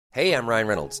Hey, I'm Ryan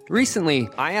Reynolds. Recently,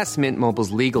 I asked Mint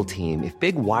Mobile's legal team if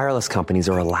big wireless companies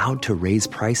are allowed to raise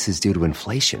prices due to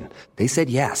inflation. They said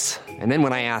yes. And then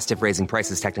when I asked if raising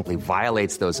prices technically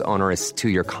violates those onerous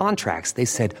two-year contracts, they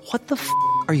said, "What the f***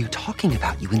 are you talking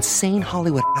about, you insane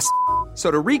Hollywood ass?" So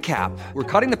to recap, we're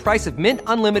cutting the price of Mint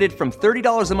Unlimited from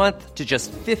 $30 a month to just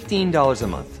 $15 a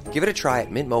month. Give it a try at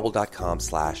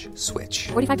mintmobile.com/switch.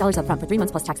 $45 up front for 3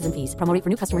 months plus taxes and fees. Promo rate for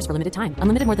new customers for limited time.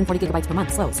 Unlimited more than 40 gigabytes per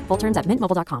month. Slows full terms at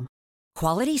mintmobile.com.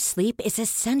 Quality sleep is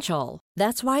essential.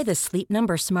 That's why the Sleep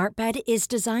Number Smart Bed is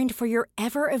designed for your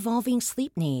ever-evolving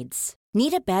sleep needs.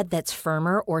 Need a bed that's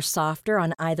firmer or softer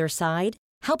on either side?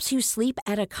 Helps you sleep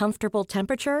at a comfortable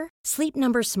temperature? Sleep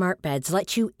Number Smart Beds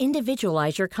let you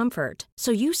individualize your comfort,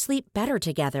 so you sleep better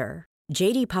together.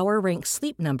 J.D. Power ranks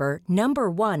Sleep Number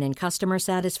number 1 in customer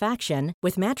satisfaction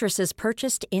with mattresses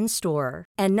purchased in-store.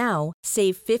 And now,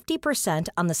 save 50%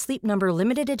 on the Sleep Number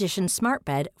Limited Edition Smart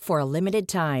Bed for a limited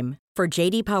time. For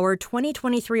J.D. Power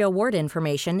 2023 award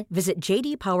information, visit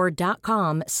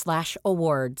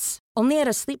jdpower.com/awards. Only at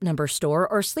a Sleep Number store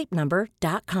or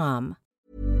sleepnumber.com.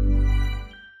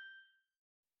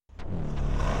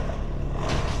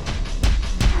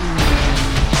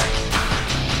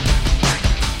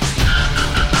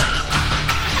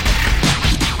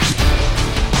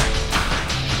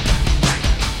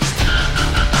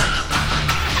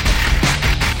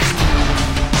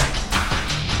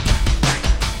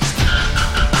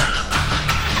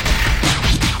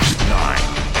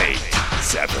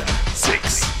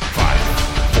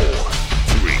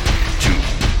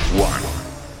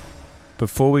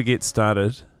 Before we get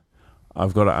started,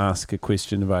 I've got to ask a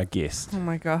question of our guest. Oh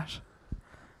my gosh.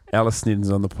 Alice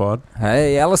Snedden's on the pod.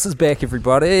 Hey, Alice is back,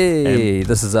 everybody.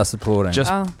 This is us supporting.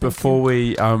 Just before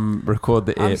we record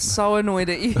the I'm app. so annoyed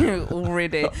at you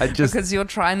already because you're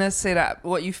trying to set up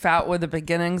what you felt were the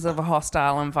beginnings of a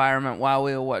hostile environment while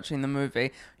we were watching the movie.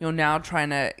 You're now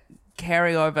trying to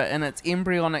carry over in its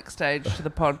embryonic stage to the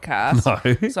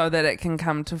podcast so that it can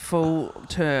come to full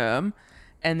term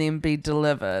and then be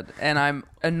delivered. And I'm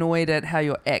annoyed at how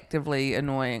you're actively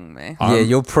annoying me. Yeah,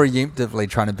 you're preemptively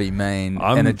trying to be mean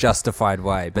in a justified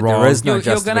way, but wrong. there is no You're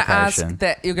justification.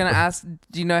 going to ask,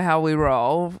 do you know how we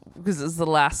roll? Because it's the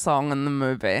last song in the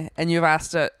movie. And you've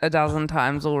asked it a dozen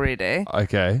times already.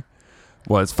 Okay.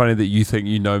 Well, it's funny that you think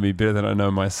you know me better than I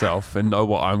know myself and know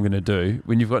what I'm going to do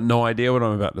when you've got no idea what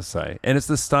I'm about to say. And it's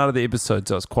the start of the episode,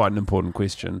 so it's quite an important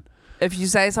question. If you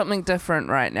say something different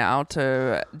right now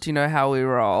to do you know how we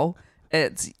roll,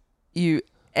 it's you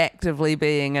actively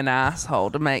being an asshole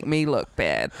to make me look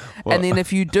bad. Well, and then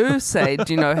if you do say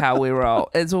do you know how we roll,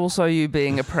 it's also you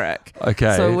being a prick.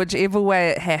 Okay. So whichever way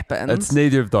it happens. It's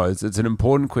neither of those. It's an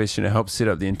important question. It helps set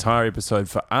up the entire episode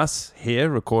for us here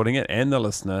recording it and the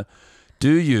listener.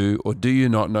 Do you or do you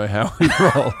not know how we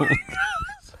roll?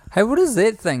 Hey, what does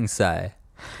that thing say?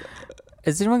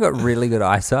 Has anyone got really good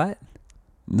eyesight?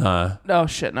 No. Oh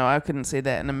shit, no, I couldn't see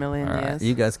that in a million years.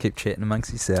 You guys keep chatting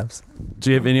amongst yourselves. Do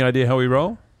you have any idea how we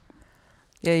roll?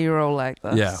 Yeah, you roll like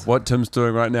this. Yeah, what Tim's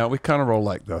doing right now, we kind of roll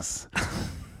like this.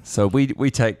 So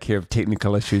we take care of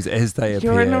technical issues as they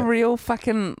appear. You're in a real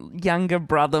fucking younger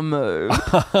brother move.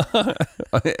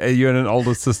 Are you in an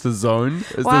older sister zone?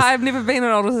 I've never been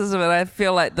an older sister, but I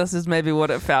feel like this is maybe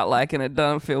what it felt like, and it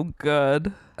doesn't feel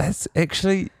good. It's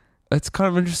kind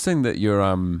of interesting that you're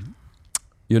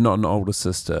not an older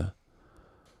sister.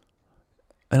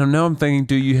 And now I'm thinking,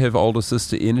 do you have older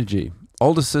sister energy?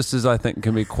 Older sisters, I think,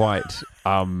 can be quite,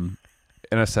 and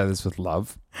I say this with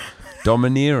love,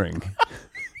 domineering.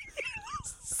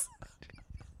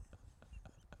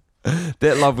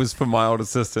 That love was for my older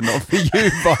sister, not for you,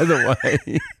 by the way.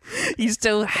 You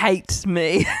still hate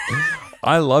me.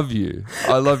 I love you.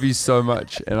 I love you so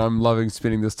much, and I'm loving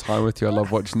spending this time with you. I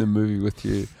love watching the movie with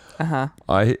you. Uh-huh.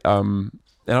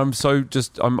 And I'm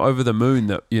over the moon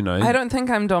that, you know. I don't think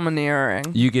I'm domineering.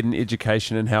 You get an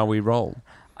education in how we roll.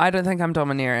 I don't think I'm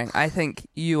domineering. I think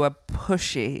you are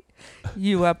pushy.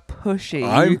 You are pushy.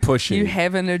 I'm pushy. You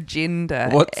have an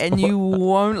agenda, you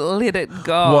won't let it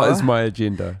go. What is my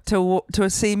agenda? To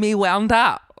see me wound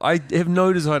up. I have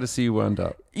no desire to see you wound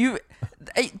up.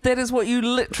 That is what you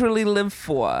literally live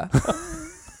for.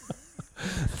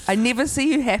 I never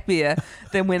see you happier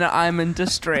than when I'm in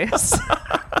distress.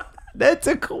 That's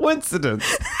a coincidence.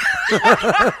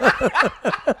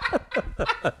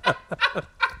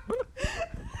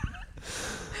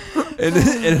 In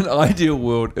an ideal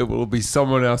world, it will be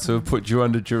someone else who will put you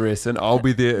under duress and I'll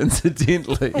be there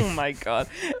incidentally. Oh my God.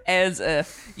 As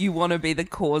if you want to be the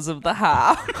cause of the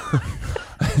harm.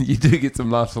 You do get some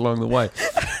laughs along the way.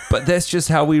 But that's just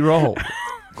how we roll.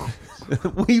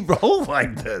 We roll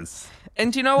like this.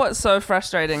 And do you know what's so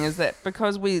frustrating is that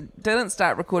because we didn't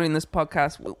start recording this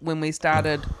podcast when we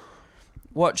started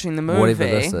watching the movie, Whatever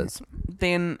this is.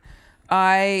 then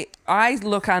I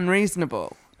look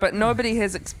unreasonable. But nobody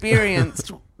has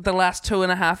experienced the last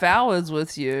 2.5 hours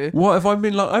with you. What have I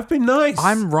been like? I've been nice.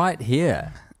 I'm right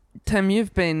here. Tim,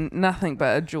 you've been nothing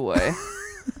but a joy.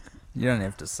 You don't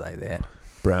have to say that.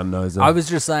 brown noser. I was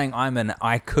just saying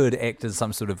I could act as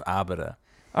some sort of arbiter.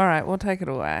 All right, we'll take it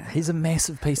away. He's a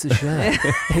massive piece of shit.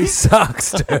 He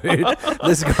sucks, dude.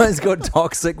 This guy's got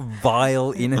toxic,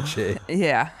 vile energy.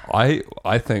 Yeah.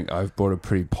 I think I've brought a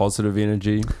pretty positive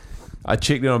energy. I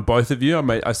checked in on both of you.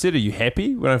 I said, are you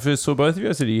happy? When I first saw both of you,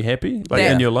 I said, are you happy?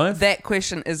 In your life? That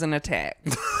question is an attack.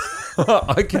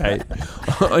 Okay.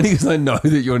 Only because I know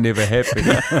that you're never happy.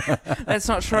 That's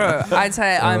not true. I'd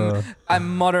say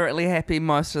I'm moderately happy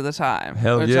most of the time.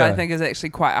 Hell which yeah. I think is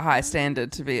actually quite a high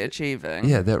standard to be achieving.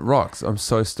 Yeah, that rocks. I'm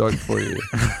so stoked for you.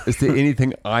 Is there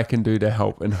anything I can do to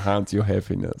help enhance your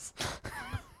happiness?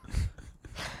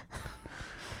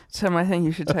 Tim, I think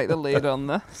you should take the lead on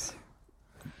this.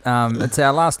 It's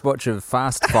our last watch of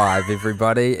Fast Five,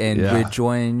 everybody, and we're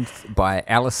joined by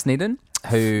Alice Snedden,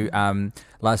 who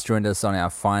last joined us on our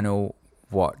final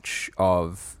watch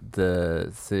of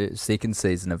the second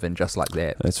season of And Just Like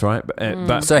That. That's right.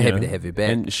 But So happy to have you back.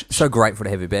 And so grateful to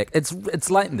have you back.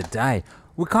 It's late in the day.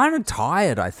 We're kind of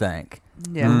tired, I think.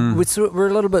 Yeah. We're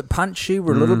a little bit punchy.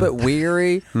 We're a little bit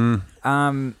weary.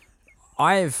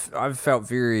 I've felt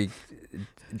very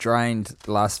drained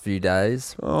the last few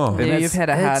days. Oh, Yeah, you've had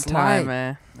a hard time,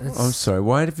 late. eh? I'm sorry.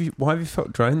 Why have you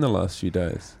felt drained the last few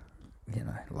days? You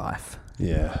know, life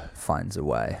Yeah, finds a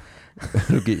way.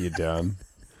 it'll get you down.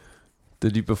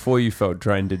 Before you felt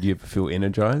drained, did you ever feel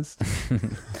energized?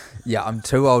 Yeah, I'm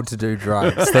too old to do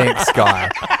drugs. Thanks, Guy.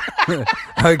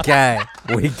 Okay,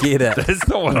 we get it. That's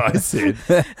not what I said.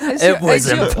 It was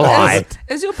implied.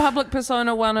 Is your public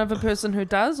persona one of a person who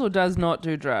does or does not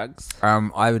do drugs?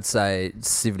 I would say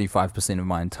 75% of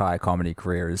my entire comedy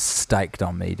career is staked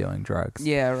on me doing drugs.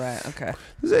 Yeah, right. Okay.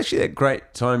 There's actually that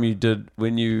great time you did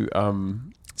when you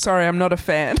Sorry, I'm not a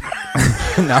fan.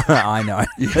 No, I know.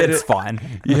 It's fine.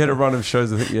 you had a run of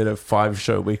shows. I think you had a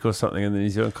 5-show week or something in the New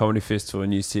Zealand Comedy Festival,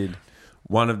 and you said,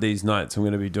 one of these nights I'm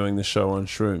going to be doing the show on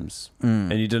shrooms.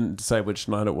 And you didn't say which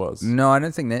night it was. No, I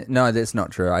don't think that. No, that's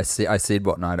not true. I said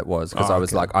what night it was because I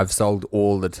was like, I've sold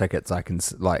all the tickets I can.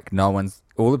 Like,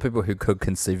 all the people who could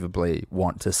conceivably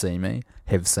want to see me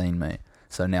have seen me.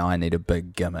 So now I need a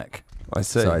big gimmick. I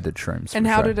see. So I did shrooms. And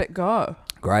how did it go?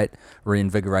 Great.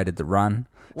 Reinvigorated the run.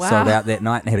 Wow. Sold out that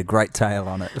night and had a great tail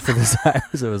on it for the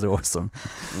sales. It was awesome.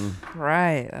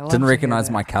 Right. Didn't recognise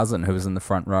my cousin who was in the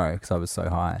front row because I was so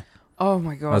high. Oh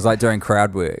my God. I was like doing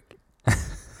crowd work.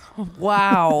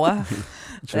 Wow.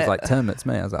 She was like, Tim, it's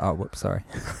me. I was like, oh, whoops, sorry.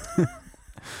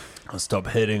 I'll stop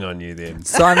hitting on you then.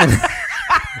 Simon. Do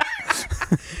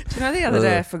you know the other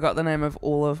day I forgot the name of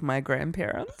all of my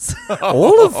grandparents?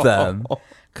 All of them?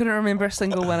 Couldn't remember a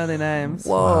single one of their names.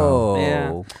 Whoa.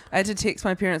 Yeah. I had to text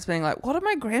my parents being like, what are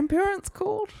my grandparents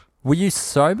called? Were you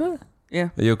sober?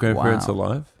 Yeah. Are your grandparents Wow.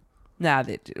 alive? Nah,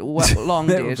 they're long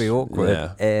That dead. would be awkward.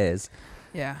 Yeah. As.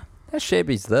 Yeah. How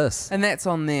shabby's this? And that's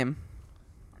on them.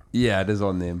 Yeah, it is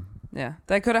on them. Yeah.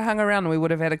 They could have hung around and we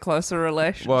would have had a closer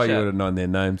relationship. Well, you would have known their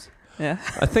names. Yeah.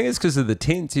 I think it's because of the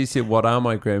tense. You said, what are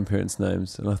my grandparents'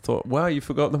 names? And I thought, wow, you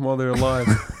forgot them while they're alive.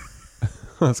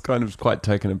 I was kind of quite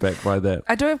taken aback by that.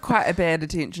 I do have quite a bad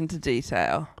attention to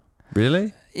detail.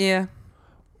 Really? Yeah.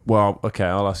 Well, okay,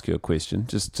 I'll ask you a question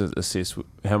just to assess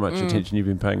how much attention you've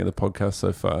been paying to the podcast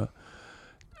so far.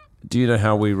 Do you know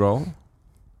how we roll?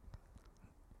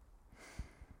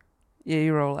 Yeah,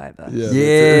 you roll like that. Yeah.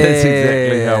 Yeah. That's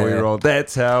exactly how we roll.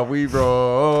 That's how we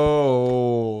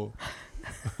roll.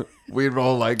 We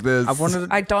roll like this.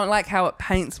 I don't like how it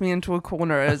paints me into a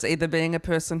corner as either being a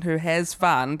person who has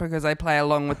fun because I play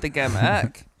along with the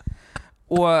gimmick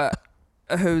or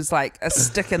who's like a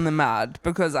stick in the mud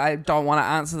because I don't want to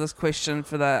answer this question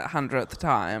for the 100th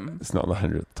time. It's not the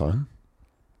 100th time.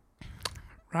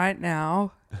 Right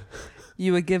now,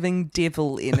 you are giving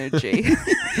devil energy.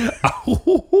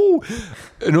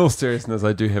 In all seriousness,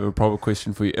 I do have a proper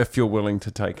question for you if you're willing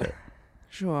to take it.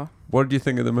 Sure. What did you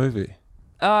think of the movie?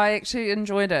 Oh, I actually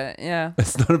enjoyed it, yeah.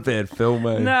 It's not a bad film,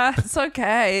 mate. Nah, it's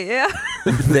okay, yeah.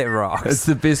 That rocks. It's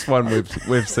the best one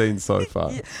we've seen so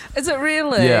far. Is it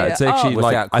really? Yeah, it's actually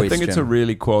Without I think it's question. a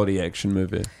really quality action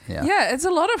movie. Yeah. Yeah, it's a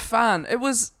lot of fun. It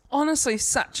was honestly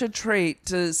such a treat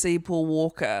to see Paul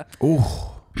Walker. Ooh.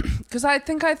 Because I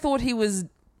think I thought he was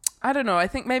I don't know. I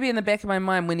think maybe in the back of my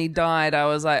mind when he died, I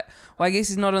was like, well, I guess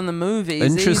he's not in the movies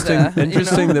Interesting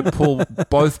either, that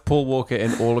both Paul Walker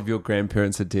and all of your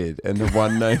grandparents are dead, and the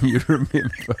one name you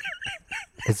remember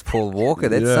It's Paul Walker.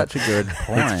 That's such a good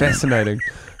point. It's fascinating.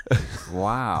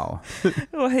 Wow.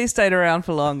 Well, he stayed around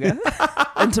for longer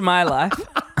into my life.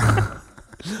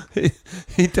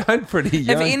 He died pretty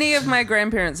young. If any of my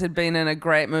grandparents had been in a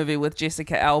great movie with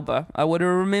Jessica Alba, I would have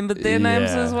remembered their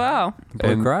names as well.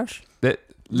 Blue Crush?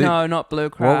 No, not Blue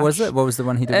Crush. What was it? What was the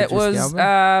one he did with Jessica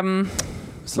Alba?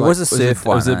 It was a surf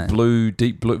one. Was it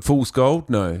Deep Blue, Fool's Gold?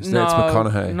 No, that's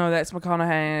McConaughey. No, that's McConaughey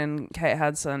and Kate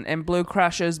Hudson. And Blue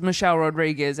Crush is Michelle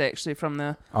Rodriguez, actually, from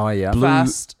the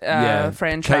Fast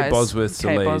franchise. Kate Bosworth's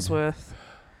the lead. Bosworth.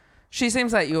 She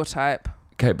seems like your type.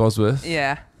 Kate Bosworth?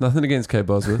 Yeah. Nothing against Kate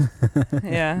Bosworth.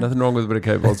 Yeah. Nothing wrong with a bit of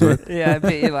Kate Bosworth. Yeah, I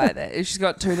bet you like that. She's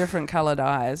got 2 different coloured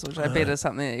eyes, which I bet is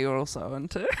something that you're also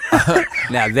into.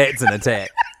 Now that's an attack.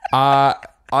 I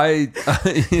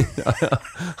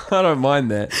don't mind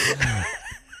that.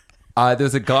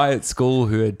 There's a guy at school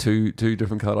who had two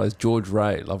different coloured eyes. George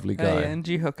Ray, lovely guy. Oh, yeah, and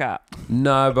you hook up?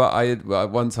 No, but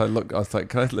once I looked, I was like,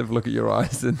 "Can I have a look at your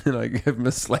eyes?" And then I gave him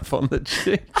a slap on the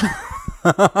cheek,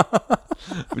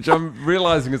 which I'm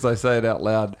realising as I say it out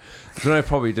loud. Then I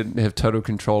probably didn't have total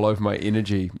control over my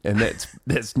energy, and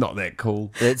that's not that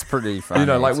cool. It's pretty funny.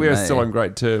 We were still on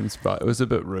great terms, but it was a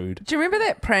bit rude. Do you remember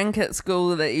that prank at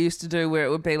school that you used to do where it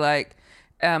would be like,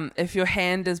 if your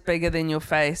hand is bigger than your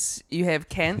face, you have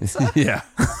cancer? Yeah.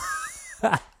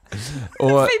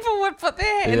 Or people would put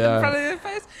their hand in front of their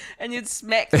face and you'd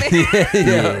smack them.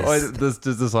 Does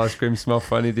this ice cream smell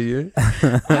funny to you?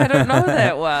 I don't know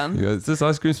that one. You go, does this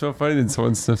ice cream smell funny? Then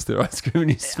someone sniffs their ice cream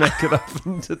and you smack it up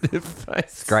into their face.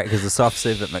 It's great because the soft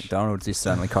serve at McDonald's used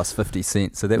to only cost 50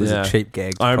 cents, so that was a cheap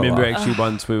gag. I remember actually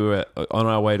once we were on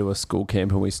our way to a school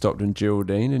camp and we stopped in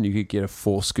Geraldine and you could get a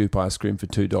 4-scoop ice cream for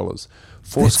 $2.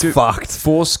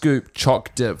 Four scoop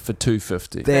choc dip for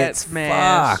 $2.50. That's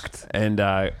mad. Fucked. And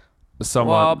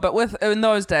well, but in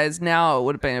those days, now it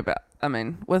would have been about. I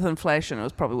mean, with inflation, it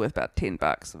was probably worth about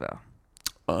 $10 about.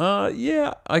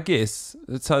 Yeah, I guess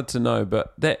it's hard to know,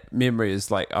 but that memory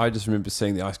is like I just remember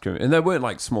seeing the ice cream, and they weren't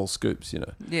like small scoops,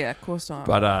 Yeah, of course not.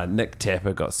 But Nick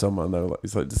Tapper got someone.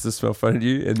 He's like, "Does this smell funny to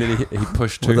you?" And then he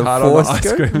pushed too hard on the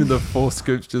ice cream, and the 4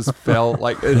 scoops just fell.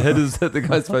 Like it hit the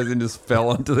guy's face and just fell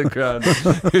onto the ground.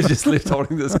 He was just left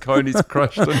holding this cone. He's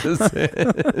crushed in his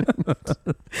hand.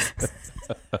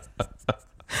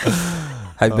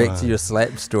 Hey, back to your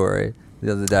slap story.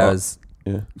 The other day I was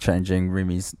changing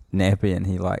Remy's nappy and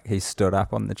he stood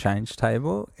up on the change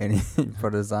table and he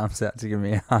put his arms out to give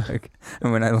me a hug.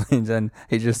 And when I leaned in,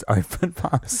 he just opened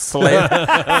palm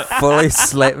fully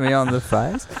slapped me on the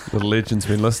face. The legend's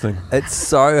been listening. It's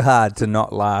so hard to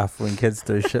not laugh when kids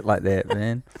do shit like that,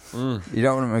 man. You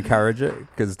don't want to encourage it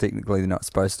because technically they're not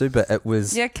supposed to, but it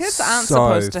was kids aren't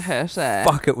supposed to hurt it.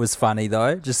 Fuck, it was funny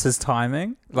though. Just his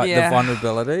timing, the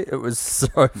vulnerability. It was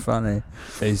so funny.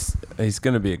 He's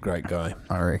going to be a great guy.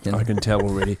 I reckon. I can tell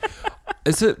already.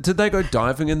 Did they go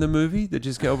diving in the movie? The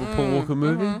Jessica Alba Paul Walker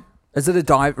movie? Mm-hmm. Is it a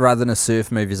dive rather than a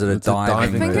surf movie? Is it a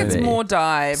diving movie? I think it's more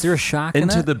dive. Is there a shark in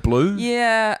it? Into the Blue?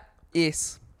 Yeah.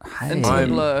 Yes. Hey, Into the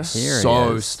Blue. I'm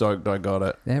so stoked I got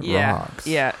it. That rocks.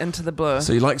 Yeah, Into the Blue.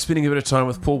 So you like spending a bit of time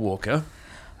with Paul Walker?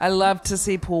 I love to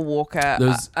see Paul Walker.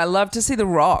 I love to see The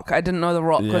Rock. I didn't know The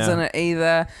Rock was in it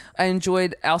either. I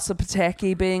enjoyed Elsa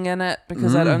Pataki being in it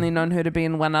because I'd only known her to be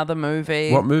in one other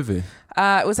movie. What movie?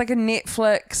 It was like a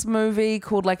Netflix movie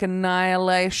called like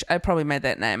Annihilation. I probably made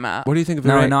that name up. What do you think of her?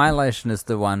 No, Annihilation is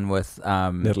the one with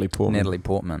Natalie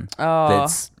Portman. Oh.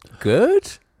 That's good.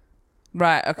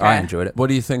 Right, okay. I enjoyed it. What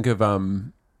do you think of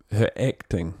her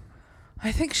acting?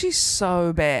 I think she's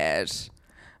so bad.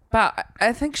 But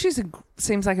I think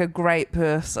seems like a great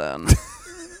person.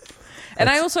 And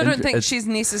I also don't think she's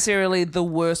necessarily the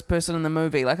worst person in the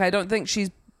movie. Like, I don't think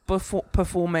she's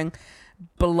performing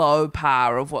below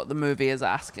par of what the movie is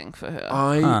asking for her.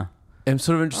 I am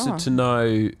sort of interested to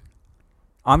know.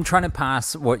 I'm trying to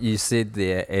pass what you said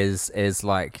there as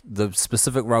like the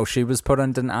specific role she was put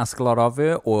in didn't ask a lot of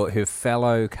her, or her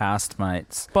fellow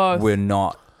castmates were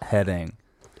not hitting.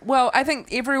 Well, I think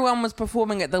everyone was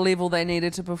performing at the level they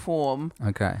needed to perform.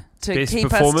 Okay. To Best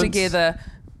keep us together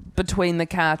between the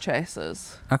car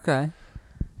chases. Okay.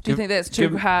 Do you think that's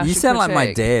too harsh? You sound like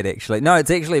my dad, actually. No, it's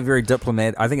actually a very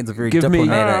diplomatic. I think it's a very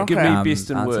diplomatic. Give me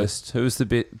best and worst. Who was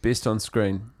the best on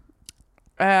screen?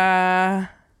 I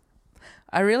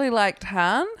really liked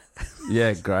Han.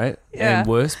 Yeah, great. Yeah. And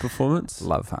worst performance?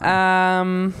 Love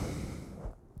Han.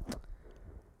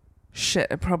 Shit,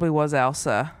 it probably was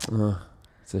Elsa.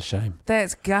 It's a shame.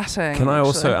 That's gutting. Can I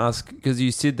also actually. ask, because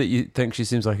you said that you think she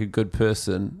seems like a good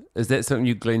person, is that something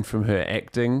you gleaned from her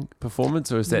acting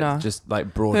performance, or is that No. just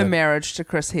like broader? Her marriage to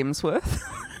Chris Hemsworth.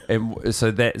 And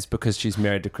so that's because she's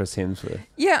married to Chris Hemsworth.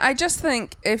 Yeah, I just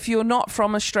think if you're not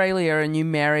from Australia and you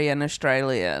marry an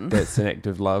Australian, That's an act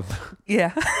of love.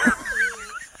 yeah.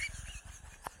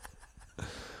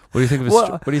 What do you think of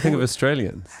What- what do you think of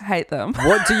Australians? Hate them.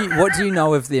 What do you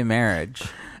know of their marriage?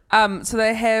 So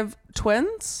they have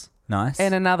twins Nice.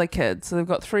 and another kid. So they've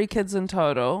got 3 kids in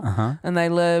total. Uh-huh. And they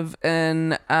live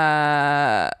in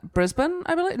Brisbane,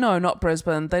 I believe. No, not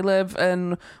Brisbane. They live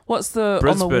in, on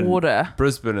the water?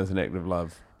 Brisbane is an act of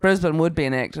love. Brisbane would be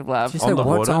an act of love. Did you say On the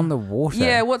what's water? on the water?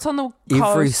 Yeah, what's on the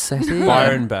Every coast? city.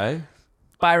 Byron Bay.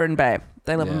 Byron Bay.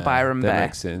 They live in Yeah, Byron Bay. that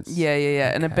makes sense. Yeah.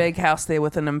 In a Okay. big house there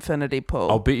with an infinity pool.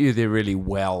 I'll bet you they're really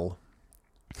well.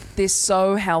 They're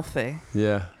so healthy.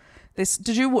 Yeah.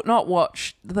 Did you not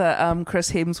watch the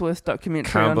Chris Hemsworth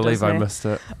documentary Can't on believe I Disney? missed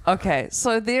it. Okay,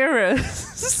 so there is...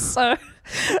 So,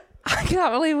 I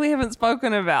can't believe we haven't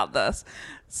spoken about this.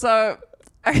 So...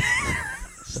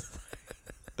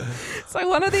 So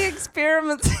one of the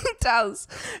experiments he does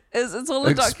is it's all a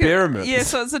Experiments? Yeah,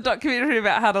 so it's a documentary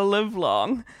about how to live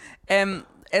long. And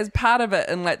as part of it,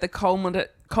 and like the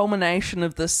culmination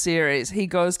of this series, he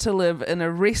goes to live in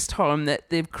a rest home that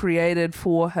they've created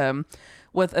for him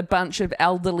with a bunch of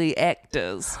elderly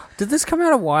actors. Did this come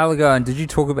out a while ago, and did you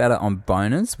talk about it on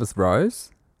Bonus with Rose?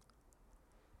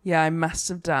 Yeah, I must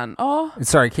have done. Oh,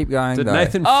 Sorry, keep going. Did though.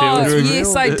 Nathan oh Fielder...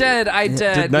 yes, I did. I did.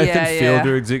 Did Nathan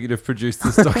Fielder executive produce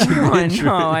this documentary?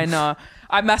 I know.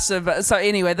 I must have. So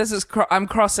anyway, this is I'm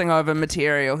crossing over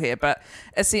material here, but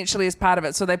essentially as part of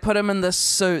it, so they put him in this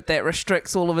suit that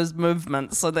restricts all of his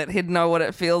movements so that he'd know what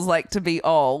it feels like to be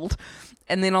old.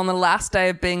 And then on the last day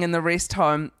of being in the rest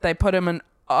home, they put him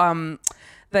in.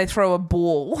 They throw a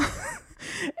ball.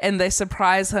 And they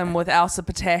surprise him with Elsa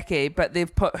Pataki, but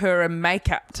they've put her in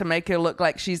makeup to make her look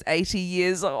like she's 80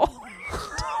 years old.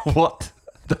 What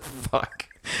the fuck?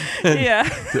 Yeah.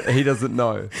 He doesn't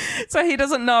know. So he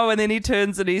doesn't know, and then he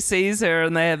turns and he sees her,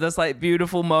 and they have this like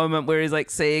beautiful moment where he's like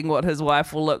seeing what his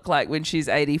wife will look like when she's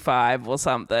 85 or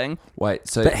something. Wait,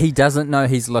 so... But he doesn't know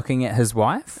he's looking at his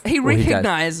wife? He Or does?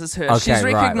 recognizes her. Okay, She's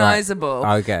right, recognizable.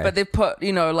 right. Okay. But they've put,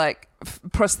 like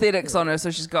prosthetics on her, so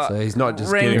she's got So he's not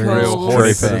just wrinkles. getting real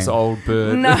horny for Drooping. this old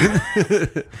bird. No.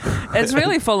 It's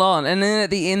really full on. And then at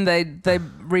the end, they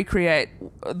recreate,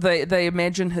 they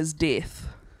imagine his death.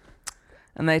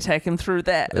 And they take him through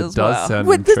that It as does well. sound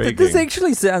Wait, intriguing. this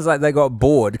actually sounds like they got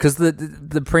bored, because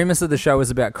the premise of the show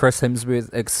is about Chris Hemsworth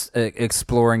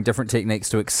exploring different techniques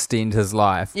to extend his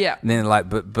life. Yeah. And then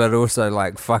but also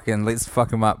like fucking let's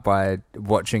fuck him up by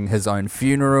watching his own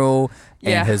funeral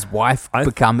Yeah. and his wife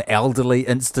become elderly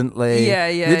instantly. Yeah,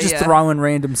 They're just throwing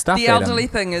random stuff The at elderly him.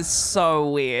 thing is so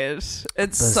weird.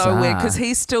 It's so Bizarre. weird because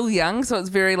he's still young, so it's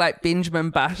very like Benjamin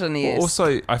Button-esque. Well,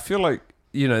 also, I feel like,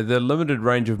 the limited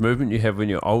range of movement you have when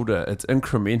you're older, it's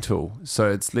incremental.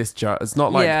 So it's less it's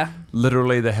not like Yeah.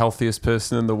 literally the healthiest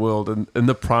person in the world in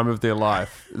the prime of their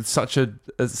life. It's such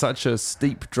a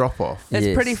steep drop off. It's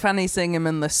Yes. pretty funny seeing him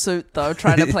in the suit though,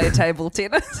 trying to play table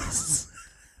tennis.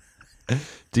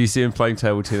 Do you see him playing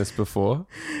table tennis before?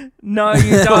 No,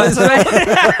 you don't.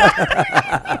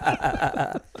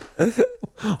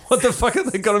 What the fuck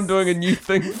have they got him doing a new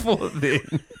thing for then?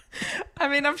 I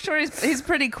mean, I'm sure he's a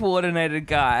pretty coordinated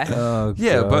guy. Oh,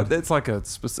 Yeah, God. but that's like a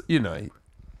specific,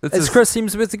 Is Chris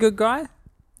Hemsworth a good guy?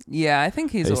 Yeah, I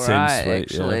think he's He all seems right, sweet,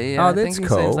 actually. yeah. Yeah, Oh, I think that's he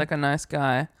cool. seems like a nice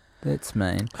guy. That's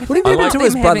mean. I What have you think done about to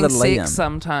his them brother having Liam? sex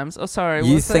sometimes. Oh, sorry.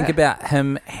 You what's think that? about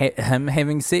him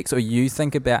having sex, or you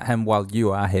think about him while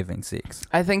you are having sex?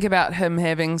 I think about him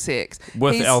having sex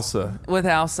with He's- Elsa. With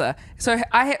Elsa. So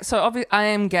obviously I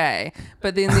am gay,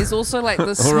 but then there's also like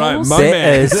this All small. right, my That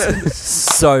man. is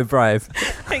so brave.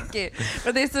 Thank you.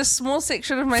 But there's this small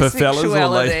section of my For fellas or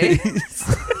sexuality.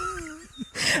 ladies?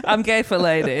 I'm gay for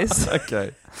ladies.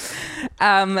 Okay.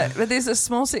 But there's a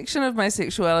small section of my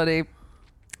sexuality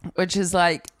which is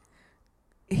like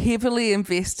heavily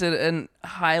invested in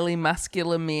highly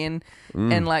muscular men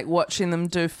and like watching them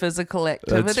do physical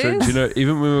activities. That's true. Do you know,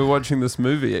 even when we were watching this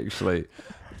movie, actually,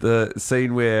 the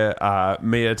scene where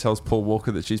Mia tells Paul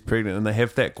Walker that she's pregnant, and they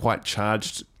have that quite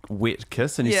charged, wet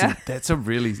kiss, and he said, that's a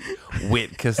really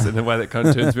wet kiss in a way that kind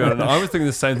of turns me on. And I was thinking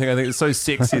the same thing. I think it's so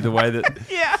sexy the way that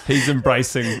he's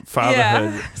embracing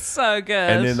fatherhood. Yeah, so good.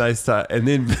 And then they start, and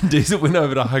then Vin Diesel went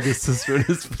over to hug his sister and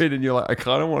his friend, and you're like, I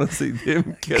kind of want to see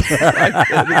them kiss like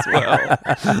that as well.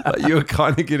 Like, you were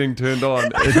kind of getting turned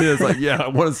on, and he was like, I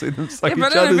want to see them suck each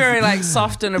but other's. in a very like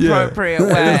soft and appropriate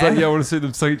way. And he was like, I want to see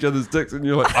them suck each other's dicks, and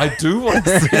you're like, I do want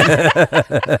to see it.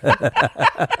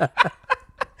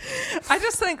 I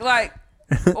just think like,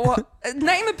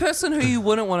 name a person who you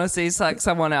wouldn't want to see suck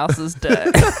someone else's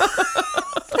dick.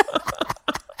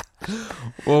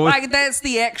 Well, like that's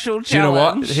the actual challenge. Do you know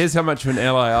what? Here's how much of an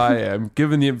ally I am.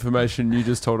 Given the information you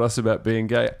just told us about being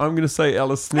gay, I'm going to say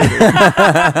Alice Snedden.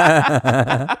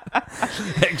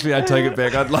 Actually, I take it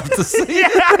back. I'd love to see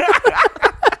it.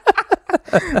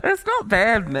 It's not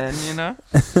bad, man, you know?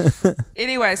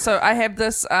 Anyway, so I have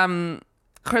this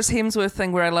Chris Hemsworth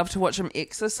thing where I love to watch him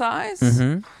exercise.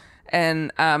 Mm-hmm.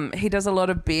 And he does a lot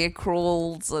of bear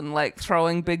crawls and like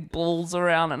throwing big balls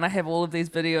around. And I have all of these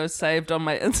videos saved on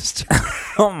my Instagram.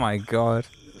 Oh my God.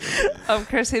 Of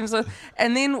Chris Hemsworth.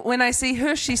 And then when I see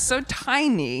her, she's so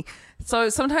tiny. So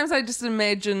sometimes I just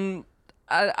imagine...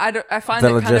 I find the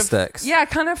it logistics. I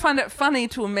kind of find it funny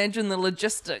to imagine the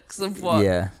logistics of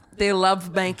what their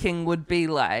love making would be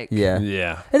like.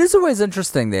 Yeah. It is always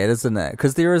interesting that, isn't it?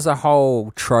 Because there is a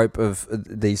whole trope of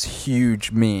these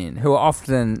huge men who are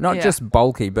often not just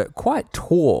bulky, but quite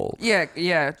tall.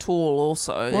 Yeah, tall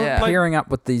also. Well, pairing up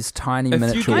with these tiny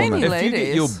miniature women. If you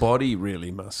get your body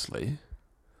really muscly,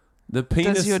 the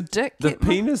penis... Does your dick The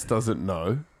penis doesn't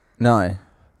know. No.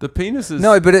 The penis is...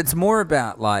 No, but it's more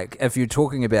about, like, if you're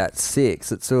talking about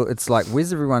sex, it's like,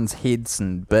 where's everyone's heads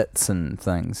and bits and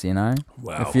things, you know?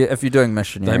 Wow. If you're doing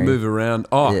missionary... They move around.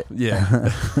 Oh,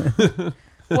 yeah.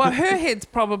 Well, her head's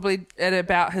probably at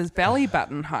about his belly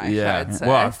button height, I'd say.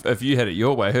 Well, if you had it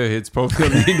your way, her head's probably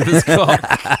on the end of his cock.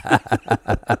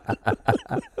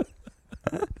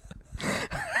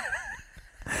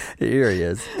 Here he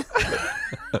is.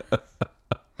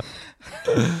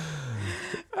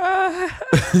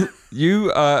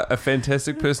 You are a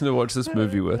fantastic person to watch this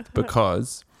movie with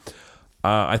because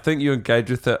I think you engage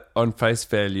with it on face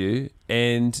value,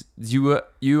 and you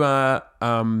are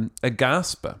a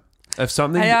gasper. If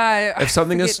something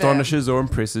astonishes or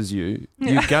impresses you,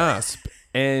 you gasp.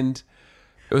 And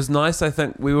it was nice. I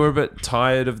think we were a bit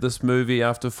tired of this movie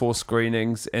after 4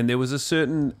 screenings, and there was a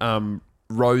certain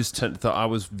rose tint that I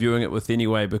was viewing it with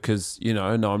anyway, because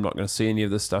I'm not going to see any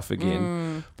of this stuff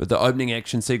again. But the opening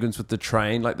action sequence with the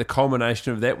train, like the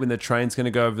culmination of that, when the train's going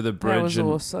to go over the bridge, that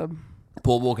was awesome.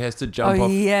 Paul Walker has to jump off.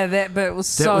 Oh yeah, that bit was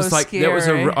so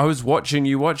scary. I was watching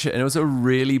you watch it, and it was a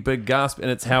really big gasp, and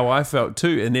it's how I felt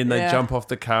too. And then they jump off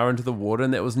the car into the water,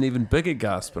 and that was an even bigger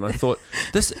gasp. And I thought,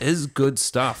 this is good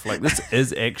stuff. Like, this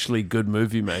is actually good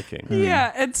movie making.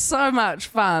 Yeah, it's so much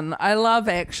fun. I love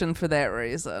action for that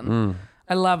reason.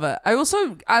 I love it. I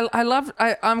also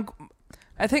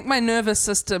I think my nervous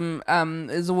system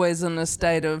is always in a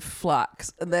state of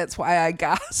flux, and that's why I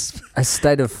gasp. A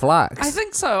state of flux? I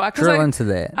think so. Drill into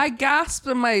that. I gasp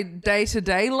in my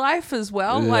day-to-day life as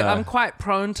well. Yeah. Like, I'm quite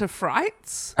prone to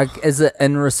frights. Is it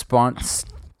in response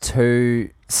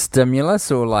to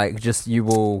stimulus, or like just you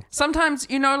will... Sometimes,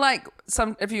 like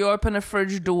if you open a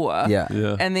fridge door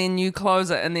and then you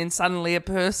close it and then suddenly a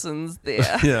person's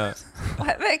there. Yeah.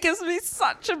 Like, that gives me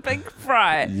such a big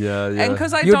fright. Yeah. And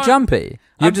because You're jumpy.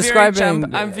 I'm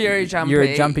very jumpy. You're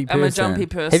a jumpy person. I'm a jumpy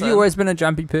person. Have you always been a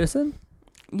jumpy person?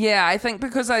 Yeah, I think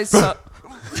because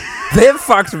That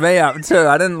fucked me up too.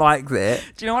 I didn't like that.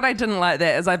 Do you know what I didn't like?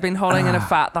 That is I've been holding in a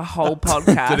fart the whole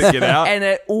podcast. Did it get out? And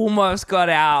it almost got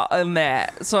out in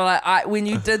that. So like, when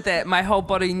you did that, my whole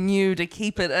body knew to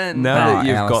keep it in. Now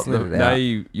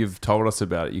that you've told us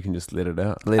about it, you can just let it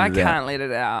out. I can't let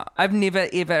it out. I've never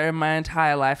ever in my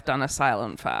entire life done a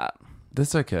silent fart.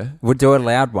 That's okay. We'll do a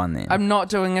loud one then. I'm not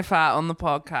doing a fart on the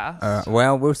podcast.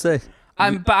 Well, we'll see.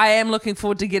 But I am looking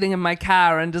forward to getting in my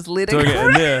car and just letting doing it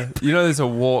in there. There's a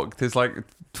walk. There's like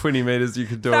 20 meters you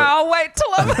could do it. I'll wait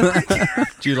till I'm in the car.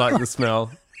 Do you like the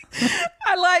smell?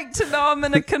 I like to know I'm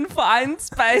in a confined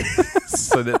space.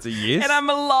 So that's a yes. And I'm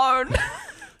alone.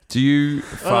 Do you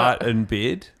fart in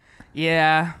bed?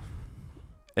 Yeah.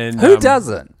 And who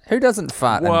doesn't? Who doesn't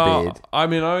fart in bed? I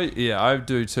mean, I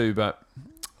do too. But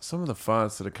some of the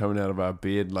farts that are coming out of our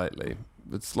bed lately,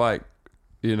 it's like.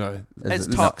 It's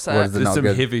toxic. There's some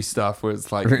heavy stuff where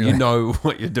it's like, you know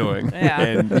what you're doing,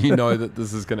 and you know that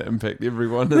this is going to impact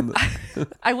everyone.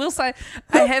 I will say,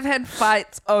 I have had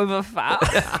fights over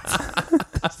farts,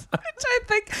 which I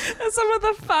think are some of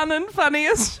the fun and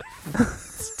funniest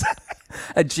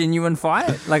A genuine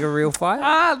fight? Like a real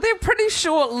fight? They're pretty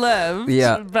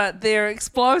short-lived, but they're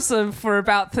explosive for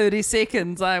about 30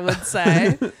 seconds, I would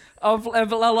say. Of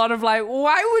a lot of like,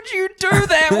 why would you do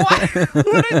that? Why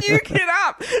wouldn't you get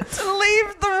up to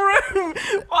leave the room?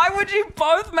 Why would you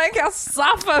both make us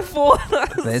suffer for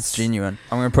this? That's genuine.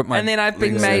 I'm going to put my... And then I've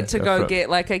been made to go get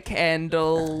like a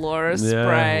candle or a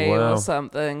spray or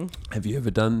something. Have you ever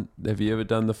done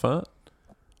the fart?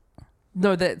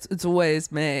 No, it's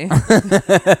always me.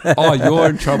 Oh, you're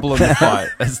in trouble in the fight.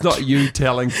 It's not you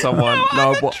telling someone.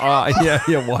 Why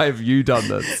have you done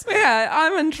this? Yeah,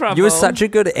 I'm in trouble. You were such a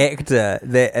good actor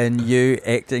that in you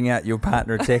acting out your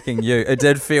partner attacking you, it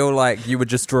did feel like you were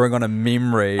just drawing on a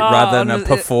memory rather than a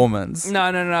performance.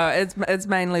 No. It's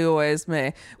mainly always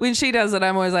me. When she does it,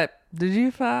 I'm always like, "Did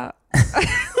you fart?"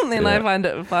 And then I find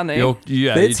it funny. You're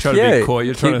trying to be coy.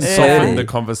 You're trying to soften the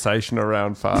conversation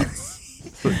around farts.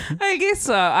 I guess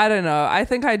so. I don't know. I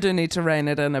think I do need to rein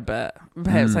it in a bit.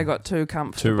 Perhaps I got too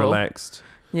comfortable. Too relaxed.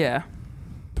 Yeah.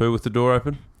 Poo with the door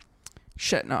open?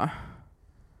 Shit, no.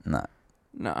 No.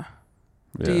 Yeah.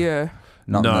 Do you?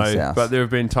 Not in this house. But there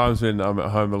have been times when I'm at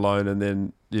home alone and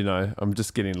then, I'm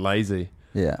just getting lazy.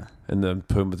 Yeah. And then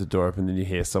poo with the door open and then you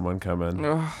hear someone come in.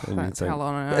 Oh, that's hell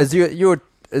on earth.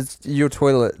 Is your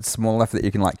toilet small enough that you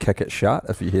can like kick it shut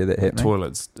if you hear that happening? The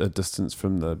toilet's a distance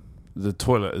from the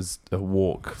toilet is a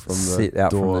walk from set the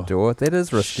out door. from the door. That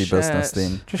is risky business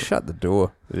then. Just shut the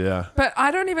door. Yeah. But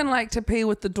I don't even like to pee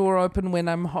with the door open when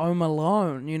I'm home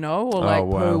alone,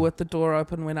 or poo with the door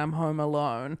open when I'm home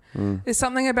alone. There's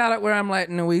something about it where I'm like,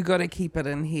 no, we got to keep it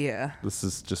in here. This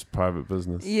is just private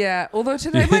business. Yeah. Although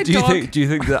today my dog... Do you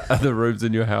think the other rooms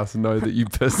in your house know that you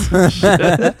piss and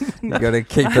shit? You got to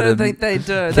keep it in. I don't think they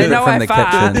do. They know I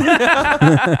fart.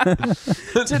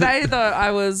 Today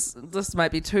though, this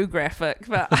might be too graphic,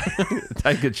 but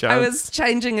take a chance. I was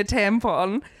changing a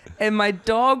tampon and my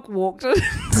dog walked in,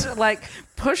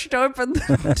 pushed open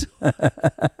the door.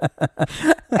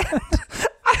 And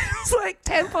I was like,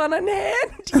 tampon in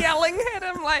hand, yelling at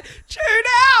him like, Jude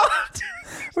out!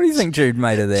 What do you think Jude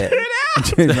made of that? Jude out!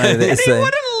 Jude made of that and scene. he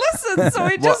wouldn't listen, so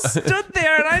he just stood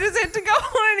there and I just had to go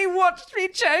on and he watched me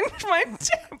change my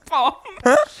tampon.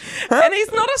 And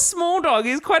he's not a small dog,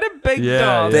 he's quite a big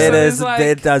dog.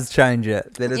 That does change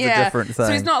it. That is a different thing.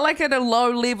 So he's not like at a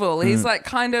low level. He's like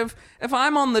kind of, if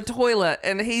I'm on the toilet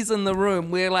and he's in the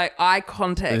room, we're like eye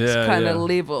contact kind of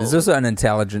level. There's also an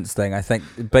intelligence thing. I think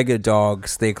bigger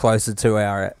dogs, they're closer to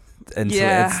our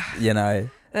intellect,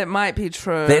 That might be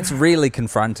true. That's really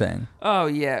confronting. Oh,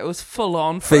 yeah. It was full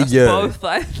on for us you. both,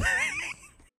 I think.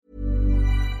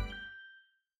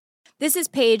 This is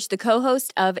Paige, the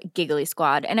co-host of Giggly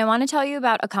Squad, and I want to tell you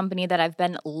about a company that I've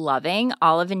been loving,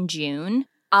 Olive & June.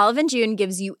 Olive & June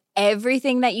gives you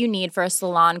everything that you need for a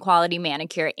salon-quality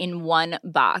manicure in one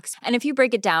box. And if you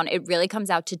break it down, it really comes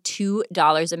out to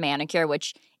 $2 a manicure,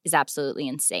 which is absolutely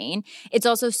insane. It's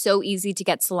also so easy to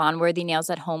get salon-worthy nails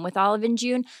at home with Olive &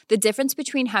 June. The difference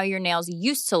between how your nails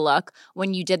used to look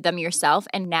when you did them yourself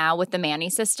and now with the Mani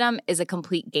system is a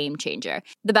complete game changer.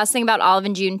 The best thing about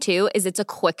Olive & June, too, is it's a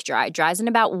quick dry. Dries in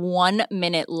about 1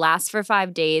 minute, lasts for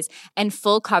 5 days, and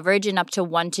full coverage in up to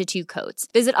 1 to 2 coats.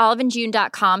 Visit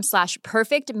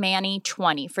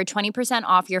oliveandjune.com/perfectmani20 for 20%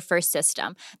 off your first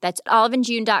system. That's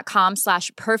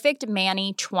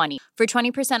oliveandjune.com/perfectmani20 for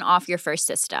 20% off your first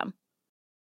system.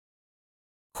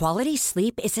 Quality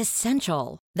sleep is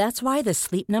essential. That's why the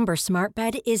Sleep Number Smart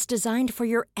Bed is designed for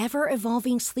your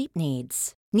ever-evolving sleep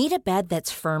needs. Need a bed that's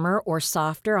firmer or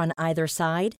softer on either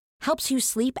side? Helps you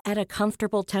sleep at a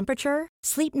comfortable temperature?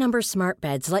 Sleep Number Smart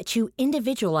Beds let you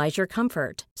individualize your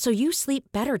comfort, so you sleep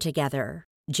better together.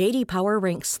 J.D. Power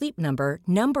ranks Sleep Number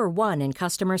number 1 in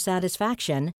customer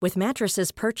satisfaction with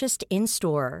mattresses purchased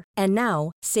in-store. And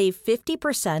now, save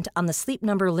 50% on the Sleep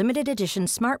Number Limited Edition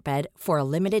Smart Bed for a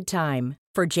limited time.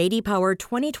 For J.D. Power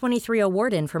 2023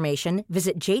 award information,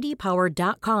 visit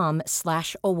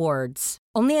jdpower.com/awards.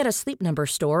 Only at a Sleep Number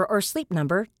store or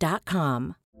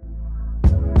sleepnumber.com.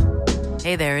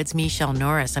 Hey there, it's Michelle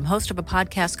Norris. I'm host of a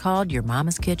podcast called Your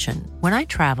Mama's Kitchen. When I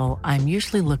travel, I'm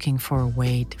usually looking for a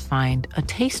way to find a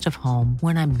taste of home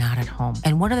when I'm not at home.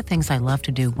 And one of the things I love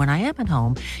to do when I am at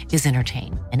home is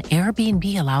entertain. And Airbnb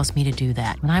allows me to do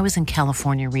that. When I was in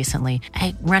California recently,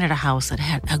 I rented a house that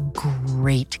had a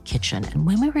great kitchen. And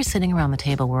when we were sitting around the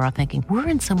table, we were all thinking, we're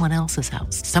in someone else's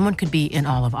house. Someone could be in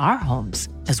all of our homes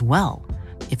as well.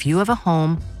 If you have a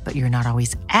home, but you're not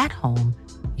always at home,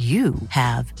 you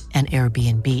have an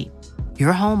Airbnb.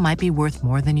 Your home might be worth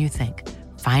more than you think.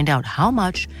 Find out how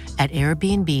much at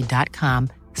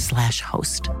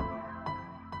airbnb.com/host.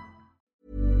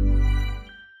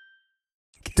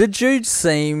 Did Jude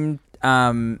seem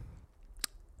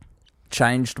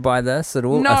changed by this at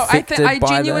all? No, I by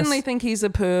genuinely this? think he's a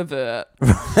pervert.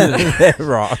 That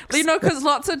rocks. You know, because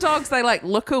lots of dogs, they like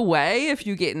look away if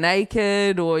you get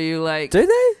naked or you like. Do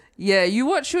they? Yeah, you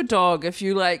watch your dog. If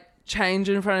you like change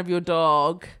in front of your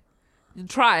dog,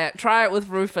 try it with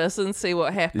Rufus and see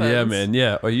what happens. Yeah, man.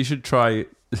 Yeah, or you should try.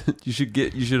 You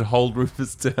should hold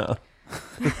Rufus down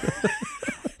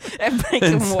and make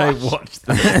and him say, watch. "Watch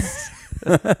this."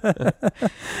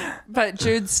 But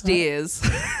Jude stares.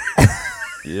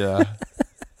 Yeah.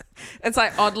 It's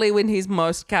like oddly when he's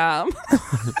most calm.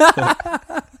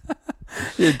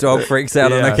 Your dog freaks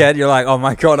out on the cat. You're like, oh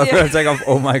my God, I'm going to take off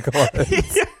all my clothes.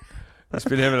 He's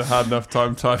been having a hard enough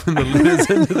time typing the letters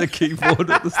into the keyboard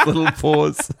with this little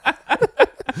pause.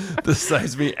 This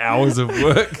saves me hours of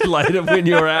work later when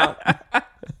you're out.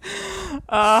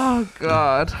 Oh,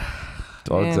 God.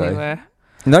 Dogs, anyway.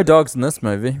 No dogs in this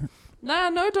movie. Nah,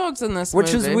 no dogs in this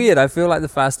Which movie. is weird. I feel like the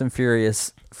Fast and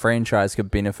Furious franchise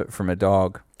could benefit from a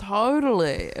dog.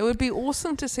 Totally. It would be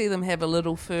awesome to see them have a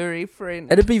little furry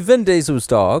friend. It'd be Vin Diesel's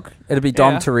dog. It'd be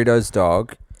Dom Yeah. Toretto's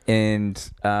dog.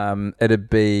 And it'd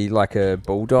be like a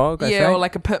bulldog, I think. or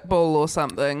like a pit bull or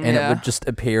something. And yeah. it would just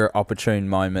appear at opportune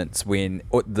moments when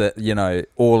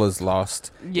all is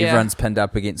lost. Yeah. Everyone's pinned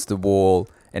up against the wall,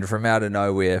 and from out of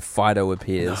nowhere, Fido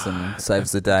appears and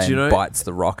saves the day and bites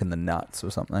the Rock in the nuts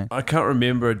or something. I can't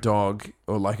remember a dog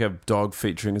or like a dog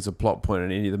featuring as a plot point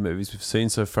in any of the movies we've seen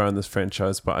so far in this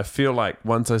franchise, but I feel like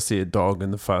once I see a dog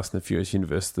in the Fast and the Furious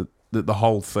universe, that the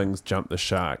whole thing's jumped the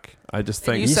shark. I just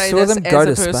think... You say saw this them go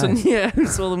as to a person, space. yeah, who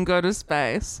saw them go to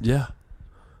space. Yeah.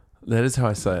 That is how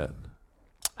I say it.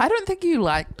 I don't think you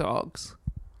like dogs.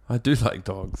 I do like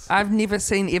dogs. I've never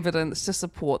seen evidence to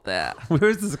support that. Where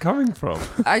is this coming from?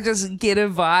 I just get a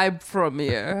vibe from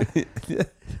you.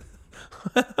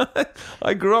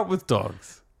 I grew up with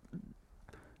dogs.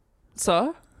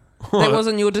 So? That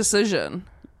wasn't your decision.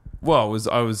 Well,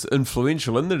 I was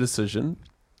influential in the decision.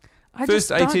 I First just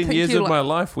don't 18 think years you of my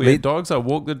life, we had dogs. I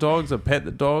walk the dogs. I pet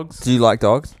the dogs. Do you like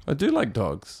dogs? I do like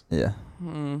dogs. Yeah.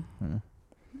 I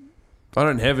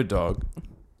don't have a dog.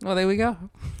 Well, there we go.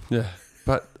 Yeah.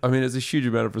 But, I mean, it's a huge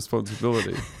amount of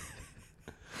responsibility.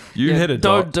 You Yeah, had a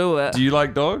dog. Don't do it. Do you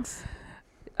like dogs?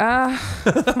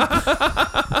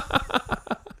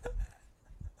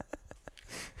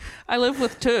 I live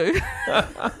with two.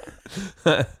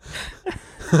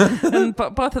 And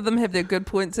both of them have their good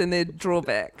points and their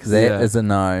drawbacks. That is a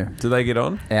no. Do they get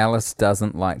on? Alice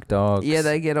doesn't like dogs. Yeah,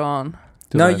 they get on.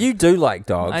 No, you do like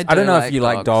dogs. I I don't know do if you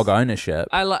like like dogs. dog ownership.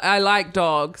 I like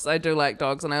dogs. I do like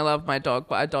dogs, and I love my dog,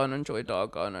 but I don't enjoy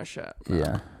dog ownership.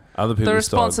 Yeah. Other people's The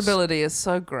responsibility is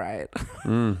so great.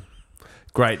 Dogs.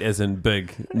 Great as in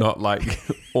big, not like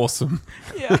awesome.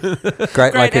 Yeah.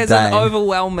 Great like a as in Dane.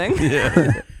 overwhelming.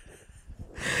 Yeah.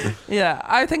 Yeah,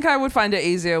 I think I would find it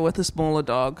easier with a smaller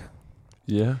dog.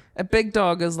 Yeah. A big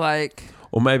dog is like...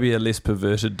 Or maybe a less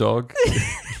perverted dog.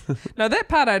 No, that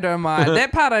part I don't mind.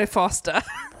 That part I foster.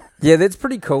 Yeah, that's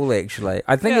pretty cool, actually.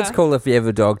 I think it's Yeah. cool if you have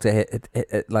a dog to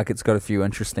like it's got a few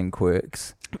interesting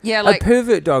quirks. Yeah, like... a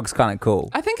pervert dog's kind of cool.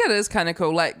 I think it is kind of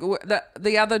cool. Like,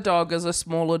 the other dog is a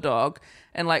smaller dog,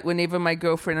 and like whenever my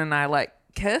girlfriend and I like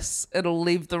kiss, it'll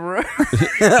leave the room.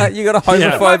 You got a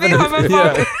homophobe in it.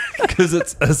 Homophobe. Because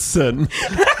it's a sin.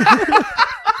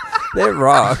 That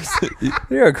rocks.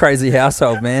 You're a crazy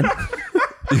household, man.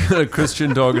 You got a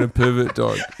Christian dog and a pervert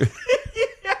dog.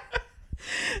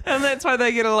 And that's why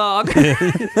they get along.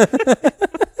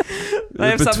 They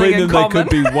have something Between in them, common. they could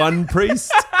be one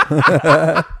priest.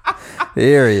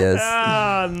 Here he is.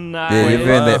 Oh, no. Yeah, you've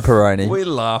earned that Peroni. We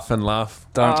laugh and laugh.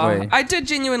 Don't we? I did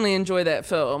genuinely enjoy that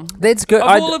film. That's good. Of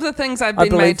all of the things I've I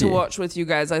been made believe to you. watch with you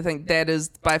guys, I think that is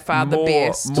by far the More-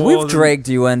 best. more We've than- dragged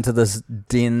you into this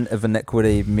den of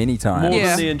iniquity many times. More Yeah.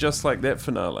 than the And Just Like That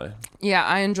finale. Yeah,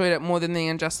 I enjoyed it more than the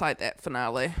And Just Like That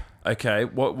finale. Okay,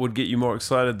 what would get you more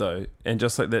excited though? And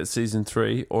Just Like That season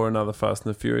 3 or another Fast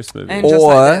and the Furious movie? And Just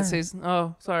Or- Like That season.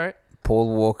 Oh, sorry.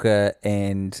 Paul Walker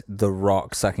and The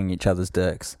Rock sucking each other's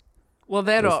dicks. Well,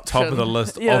 that That's option. top of the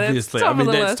list, Yeah, that's obviously. top I mean,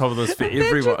 of the that's list. top of the list for Imagine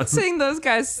everyone. seeing those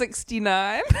guys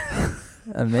 69.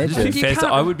 Imagine. You can't-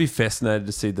 I would be fascinated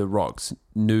to see The Rock's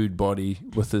nude body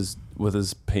with his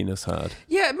penis hard.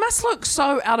 Yeah, it must look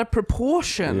so out of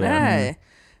proportion, Yeah. eh?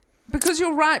 Because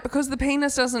you're right, because the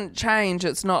penis doesn't change.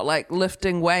 It's not like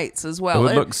lifting weights as well. It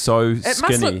would look so It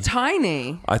skinny. must look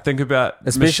tiny. I think about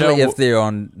Especially Michelle, if they're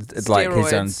on like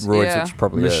he's on Steroids, roids, yeah. which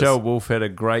probably Michelle is. Wolf had a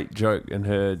great joke in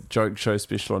her joke show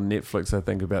special on Netflix, I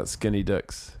think, about skinny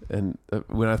dicks. And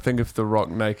when I think of The Rock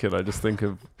naked, I just think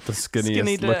of the skinniest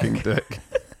Skinny dick. looking dick.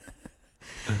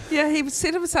 Yeah, he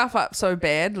set himself up so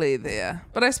badly there.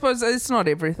 But I suppose it's not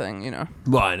everything, you know.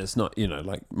 Well, and it's not,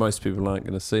 like most people aren't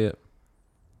going to see it.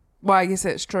 Well, I guess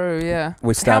that's true, yeah.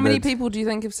 How many people do you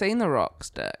think have seen The Rock's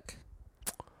dick?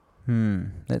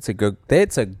 That's a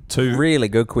really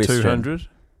good question. 200?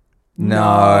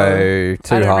 No,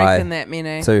 too high. I don't reckon that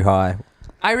many. Too high.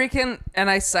 I reckon, and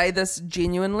I say this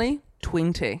genuinely,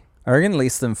 20. I reckon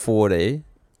less than 40.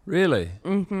 Really?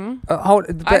 Mm-hmm.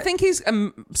 I think he's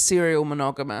a serial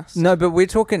monogamous. No, but we're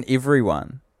talking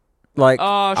everyone. Like,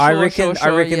 I reckon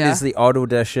there's the odd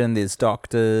audition, there's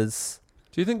doctors.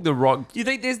 Do you think The Rock... Do you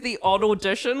think there's the odd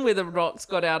audition where The Rock's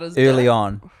got out his early dick?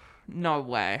 on? No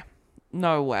way.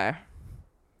 No way.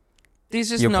 There's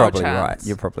just You're no probably chance. right.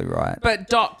 You're probably right. But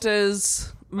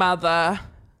doctors, mother,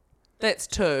 that's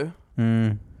 2.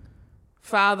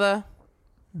 Father.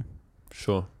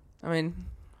 Sure. I mean,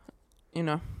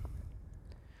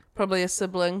 probably a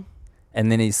sibling.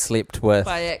 And then he slept with...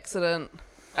 By accident.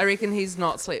 I reckon he's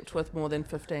not slept with more than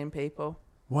 15 people.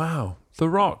 Wow. The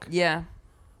Rock. Yeah.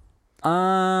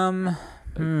 That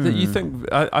you think...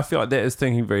 I feel like that is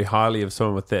thinking very highly of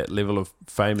someone with that level of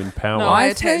fame and power. No, I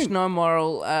attach no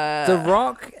moral... The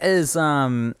Rock is...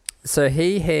 So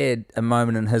he had a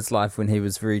moment in his life when he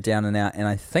was very down and out and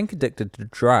I think addicted to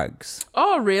drugs.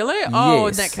 Oh, really? Oh,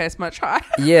 Yes. in that case, much higher.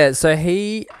 Yeah, so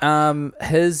he...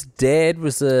 his dad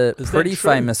was a pretty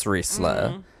famous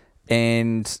wrestler.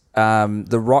 And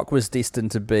The Rock was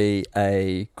destined to be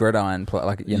a gridiron player,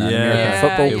 like, an American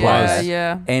football player.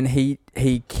 Yeah. And he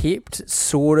kept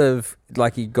sort of,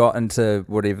 like, he got into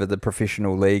whatever the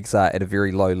professional leagues are at a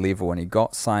very low level, and he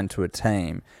got signed to a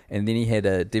team, and then he had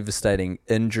a devastating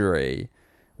injury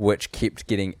which kept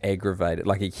getting aggravated.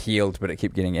 Like, he healed, but it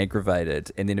kept getting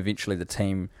aggravated, and then eventually the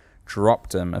team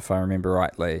dropped him, if I remember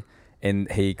rightly, and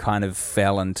he kind of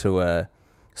fell into a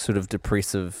sort of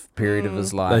depressive period of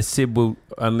his life. They said, well,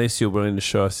 unless you're willing to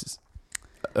show us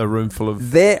a room full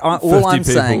of all I'm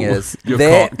people, saying is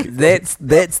cock.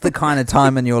 that's the kind of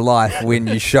time in your life when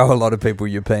you show a lot of people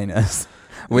your penis.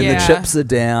 When the chips are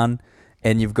down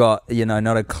and you've got,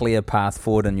 not a clear path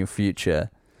forward in your future.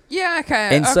 Yeah,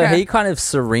 okay. And so he kind of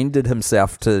surrendered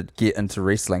himself to get into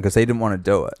wrestling because he didn't want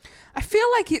to do it. I feel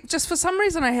like just for some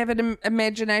reason I have an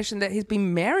imagination that he's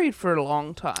been married for a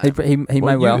long time. He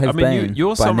may well have been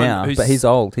you're by now, but he's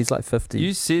old. He's like 50.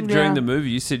 You said during the movie,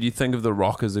 you said you think of The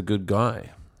Rock as a good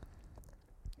guy.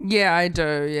 Yeah, I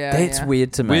do. Yeah, that's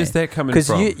weird to me. Where's that coming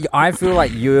from? Because I feel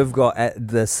like you have got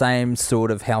the same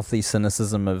sort of healthy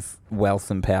cynicism of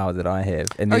wealth and power that I have,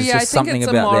 and there's just something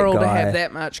about that guy. I think it's immoral to have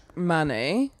that much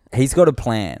money. He's got a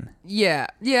plan. Yeah.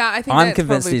 I think I'm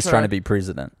convinced he's trying to be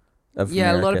president of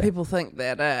America. A lot of people think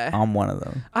that. I'm one of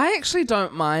them. I actually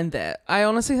don't mind that. I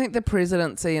honestly think the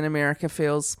presidency in America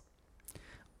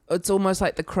it's almost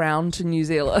like the crown to New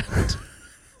Zealand.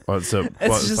 It's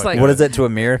just what is it to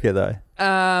America though?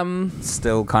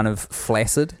 Still kind of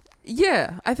flaccid.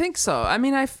 Yeah, I think so. I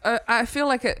mean, I feel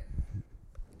like it.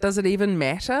 Does it even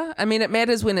matter? I mean, it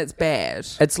matters when it's bad.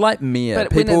 It's like mayor.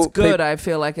 But when it's good, I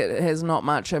feel like it has not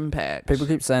much impact. People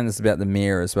keep saying this about the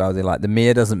mayor as well. They're like, the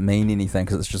mayor doesn't mean anything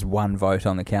because it's just one vote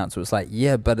on the council. It's like,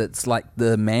 yeah, but it's like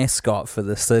the mascot for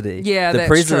the city. Yeah, the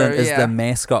president is the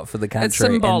mascot for the country. It's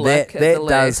symbolic. And that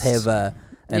does have an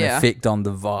effect on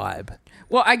the vibe.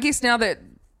 Well, I guess now that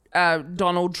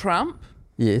Donald Trump...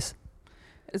 Yes.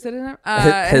 Is that in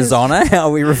His Honor? How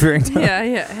are we referring to him?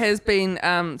 Yeah, has been,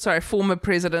 former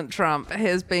President Trump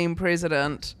has been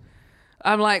president.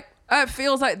 I'm like, it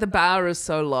feels like the bar is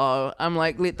so low. I'm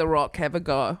like, let The Rock have a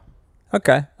go.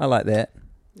 Okay, I like that.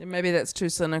 Maybe that's too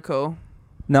cynical.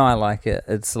 No, I like it.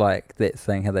 It's like that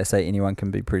thing, how they say anyone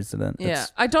can be president. Yeah,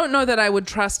 I don't know that I would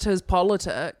trust his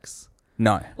politics.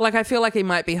 No. Like, I feel like he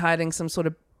might be hiding some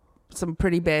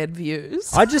pretty bad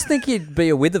views. I just think he'd be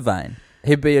a weather vane.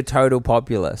 He'd be a total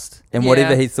populist. And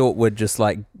whatever he thought would just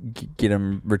like get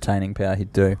him retaining power,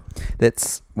 he'd do.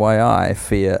 That's why I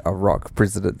fear a Rock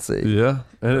presidency. Yeah.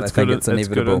 And it's inevitable. It's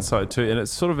good insight too. And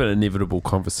it's sort of an inevitable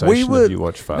conversation if you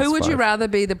watch Fast Who would Five. you rather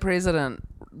be the president?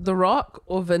 The Rock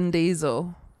or Vin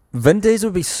Diesel? Vin Diesel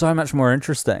would be so much more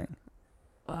interesting.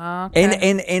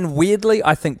 Okay. And weirdly,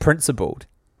 I think principled.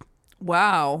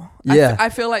 Wow. Yeah. I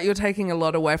feel like you're taking a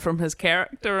lot away from his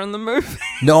character in the movie.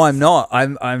 No, I'm not.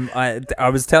 I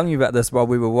was telling you about this while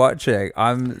we were watching.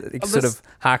 I'm sort of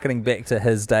hearkening back to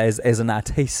his days as an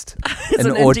artiste. As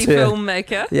an indie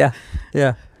filmmaker.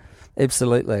 Yeah.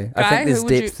 Absolutely. Guy, I think there's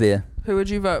depth there. Who would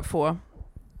you vote for?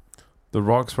 The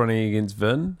Rock's running against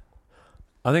Vin.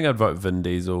 I think I'd vote Vin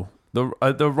Diesel.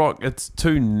 The Rock, it's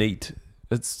too neat.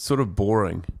 It's sort of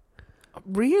boring.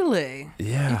 Really?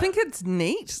 Yeah. You think it's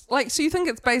neat? Like, so you think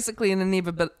it's basically an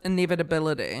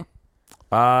inevitability?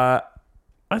 I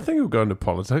think he'll go into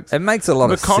politics. It makes a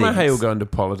lot of sense. McConaughey will go into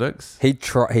politics. Who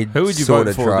would you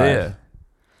vote for there?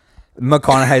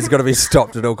 McConaughey's got to be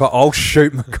stopped at all costs. I'll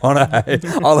shoot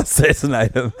McConaughey. I'll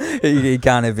assassinate him. He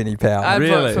can't have any power. I'd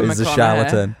vote for He's a McConaughey.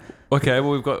 charlatan. Okay,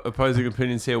 well, we've got opposing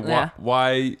opinions here. Yeah.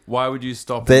 Why would you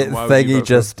stop him? That thing he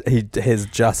has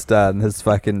just done, his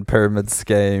fucking pyramid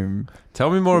scheme. Tell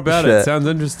me more about it. Sounds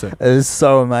interesting. It was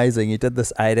so amazing. He did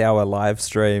this 8-hour live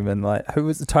stream, and who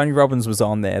was Tony Robbins was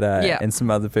on that, and some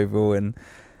other people, and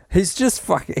he's just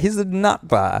he's a nut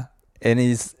bar, and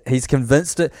he's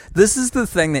convinced it. This is the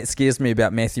thing that scares me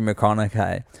about Matthew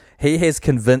McConaughey. He has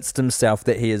convinced himself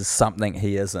that he is something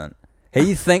he isn't.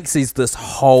 He thinks he's this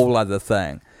whole other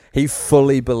thing. He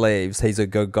fully believes he's a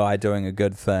good guy doing a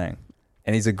good thing,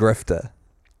 and he's a grifter.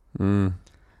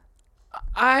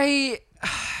 I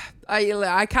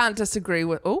can't disagree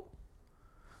with. Oh,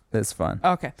 that's fine.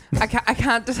 Okay, I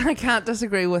can't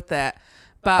disagree with that.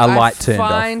 But I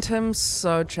find him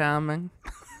so charming,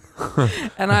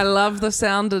 and I love the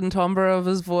sound and timbre of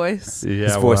his voice. Yeah,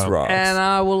 his voice rocks, and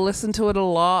I will listen to it a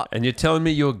lot. And you're telling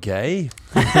me you're gay?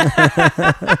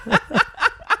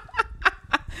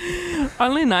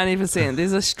 Only 90%.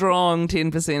 There's a strong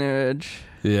 10% urge.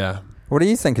 Yeah. What do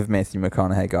you think of Matthew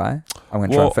McConaughey, Guy? I'm going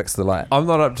to try and fix the light. I'm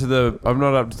not up to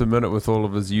the minute with all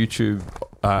of his YouTube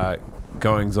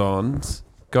goings-ons.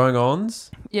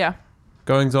 Going-ons? Yeah.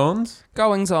 Goings-ons?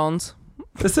 Goings-ons.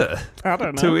 Is it? I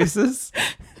don't know. 2 S's?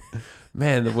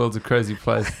 Man, the world's a crazy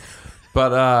place.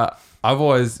 But I've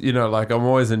always, I'm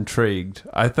always intrigued.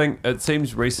 I think it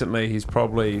seems recently he's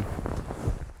probably,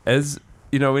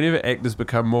 whenever actors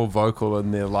become more vocal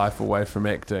in their life away from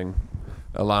acting,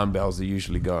 alarm bells are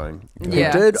usually going.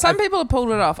 Yeah. Some people have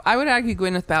pulled it off. I would argue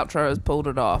Gwyneth Paltrow has pulled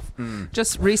it off.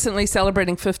 Just recently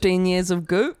celebrating 15 years of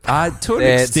Goop. To an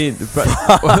extent. But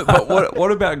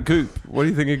what about Goop? What do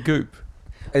you think of Goop?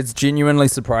 It's genuinely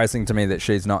surprising to me that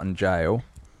she's not in jail.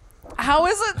 How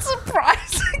is it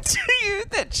surprising to you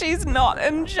that she's not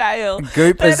in jail?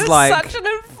 Goop is such an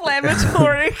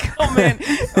inflammatory comment.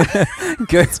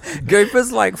 Goop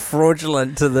is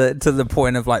fraudulent to the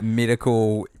point of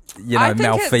medical, I think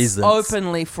malfeasance. It's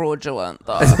openly fraudulent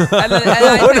though. I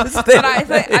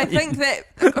think that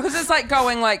because it's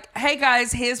going hey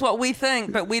guys, here's what we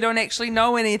think, but we don't actually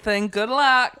know anything. Good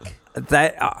luck.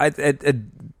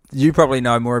 You probably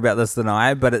know more about this than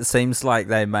I, but it seems like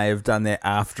they may have done that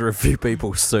after a few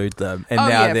people sued them. And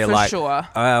now they're sure.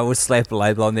 We'll slap a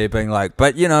label on there being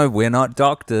but we're not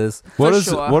doctors. What is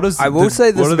I will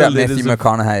say this about Matthew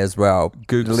McConaughey as well.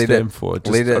 Goop stand for?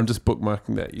 I'm just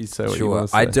bookmarking that. You say what you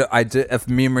want to say. I do. If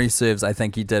memory serves, I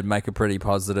think he did make a pretty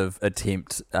positive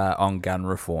attempt on gun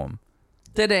reform.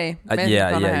 Did he?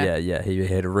 Yeah. He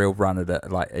had a real run at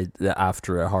it,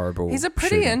 after a horrible. He's a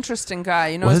pretty shooting. Interesting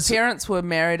guy. His parents were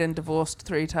married and divorced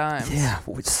 3 times. Yeah,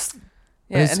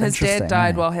 and his dad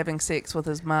died while having sex with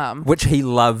his mum, which he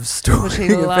loves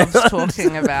talking.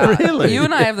 About. Really? You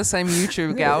and I have the same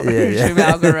YouTube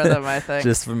algorithm, I think.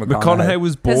 Just for McConaughey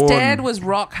was born. His dad was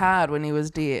rock hard when he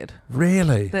was dead.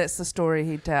 Really? That's the story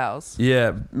he tells.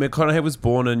 Yeah, McConaughey was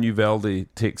born in Uvalde,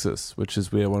 Texas, which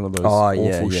is where one of those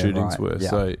awful shootings were. Yeah.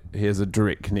 So he has a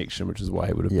direct connection, which is why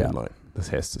he would have been this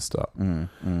has to stop.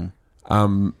 And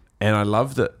I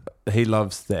love that. He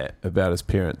loves that about his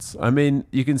parents. I mean,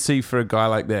 you can see for a guy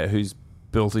like that who's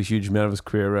built a huge amount of his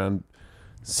career around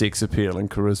sex appeal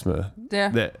and charisma,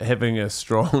 that having a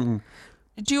strong...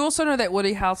 Do you also know that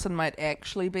Woody Harrelson might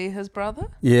actually be his brother?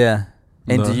 Yeah.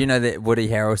 And do you know that Woody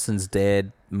Harrelson's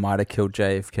dad might have killed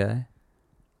JFK?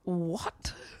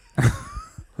 What?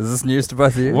 Is this news to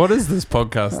both of you? What is this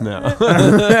podcast now?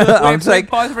 We've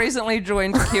both recently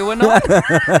joined QAnon.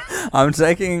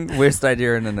 We're staying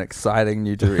in an exciting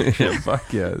new direction.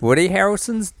 Fuck yeah. Woody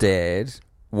Harrelson's dad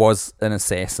was an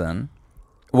assassin.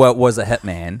 Well, was a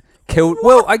hitman. Killed. What?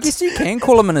 Well, I guess you can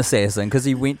call him an assassin because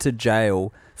he went to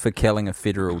jail for killing a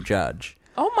federal judge.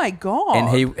 Oh my god! And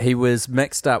he was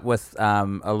mixed up with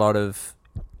a lot of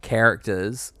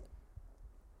characters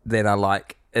that are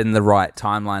in the right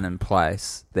timeline and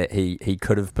place that he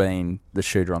could have been the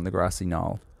shooter on the grassy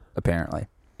knoll, apparently.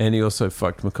 And he also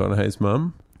fucked McConaughey's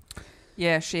mum.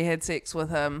 Yeah, she had sex with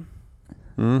him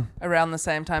around the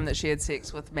same time that she had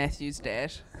sex with Matthew's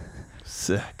dad.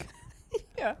 Sick.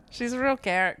 Yeah, she's a real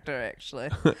character, actually.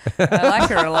 I like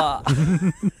her a lot.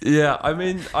 Yeah, I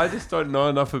mean, I just don't know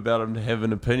enough about him to have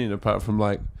an opinion apart from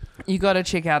you got to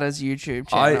check out his YouTube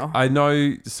channel. I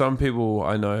know some people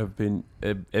have been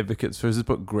advocates for his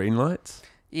book Green Lights.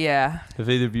 Yeah. Have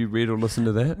either of you read or listened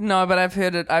to that? No, but I've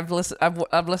heard it. I've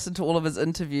listened to all of his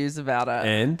interviews about it.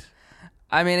 And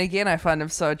I mean, again, I find him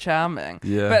so charming.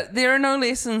 Yeah. But there are no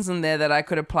lessons in there that I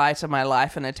could apply to my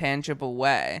life in a tangible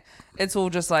way. It's all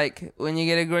just like, when you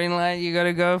get a green light, you got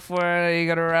to go for it, you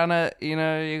got to run it, you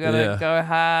got to go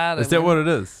hard. Is that what it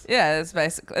is? Yeah,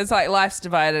 it's like life's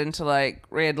divided into like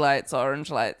red lights,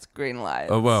 orange lights, green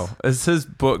lights. Oh, wow. Is his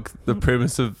book the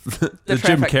premise of the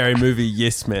Jim Carrey movie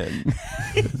Yes Man?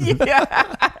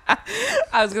 Yeah.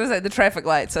 I was going to say the traffic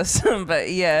light system,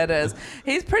 but yeah, it is.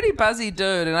 He's a pretty buzzy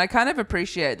dude, and I kind of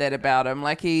appreciate that about him.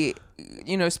 Like he,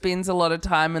 spends a lot of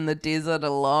time in the desert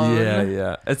alone.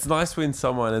 Yeah. It's nice when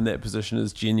someone in that position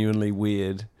is genuinely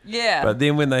weird. Yeah. But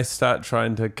then when they start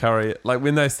trying to curry it, like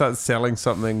when they start selling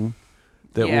something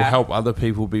that will help other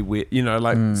people be weird,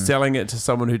 selling it to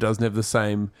someone who doesn't have the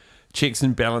same checks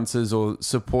and balances or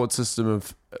support system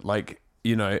of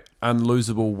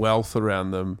unlosable wealth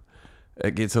around them,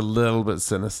 it gets a little bit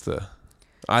sinister,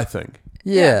 I think.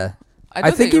 Yeah.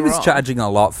 I think he was charging a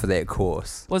lot for that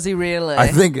course. Was he really? I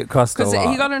think it cost a lot. Because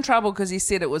he got in trouble because he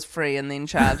said it was free and then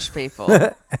charged people.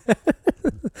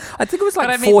 I think it was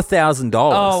like $4,000.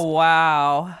 Oh,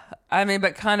 wow. I mean,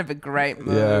 but kind of a great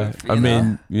move. Yeah,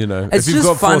 it's if you've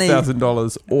got funny.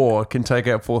 $4,000 or can take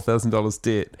out $4,000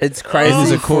 debt, it's crazy. And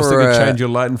there's a course that could change your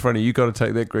light in front of you. You got to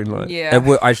take that green light.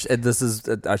 Yeah, I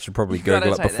should probably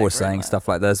Google it before saying stuff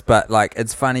like this. But like,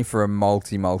 it's funny for a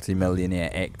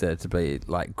multi-millionaire actor to be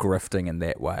like grifting in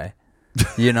that way.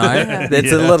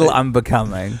 That's a little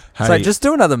unbecoming. It's like, just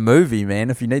do another movie, man.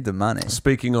 If you need the money.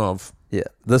 Speaking of,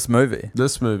 this movie,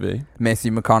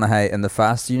 Matthew McConaughey in the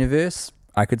Fast universe.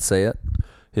 I could see it.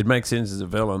 It makes sense as a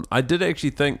villain. I did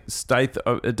actually think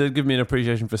Statham. It did give me an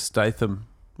appreciation for Statham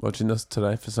watching this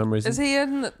today for some reason. Is he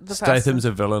in the Statham's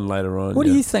a villain later on. What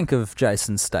do you think of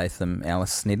Jason Statham,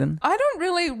 Alice Snedden? I don't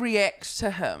really react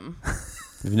to him.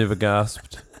 You've never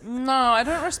gasped? No, I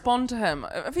don't respond to him.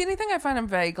 If anything, I find him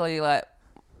vaguely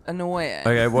annoying.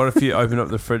 Okay, what if you open up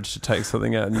the fridge to take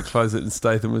something out and you close it and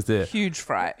Statham was there? Huge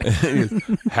fright.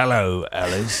 Hello,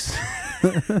 Alice.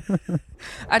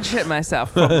 I'd shit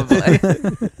myself, probably.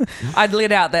 I'd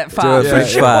let out that fart. Do a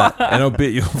big fart. And I'll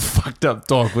bet your fucked up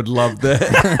dog would love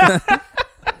that.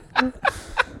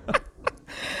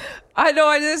 I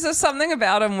know there's just something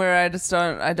about him where I just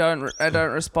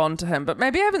don't respond to him. But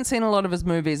maybe I haven't seen a lot of his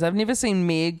movies. I've never seen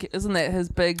Meg. Isn't that his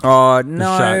big? Oh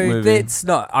no, that's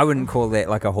not. I wouldn't call that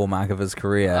like a hallmark of his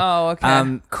career. Oh,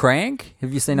 okay. Crank.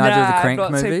 Have you seen either of the Crank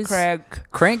I've not movies? Seen Crank.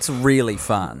 Crank's really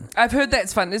fun. I've heard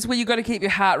that's fun. It's where you got to keep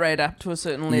your heart rate up to a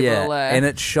certain level. Yeah, and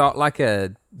it's shot like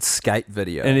a skate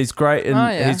video. And he's great in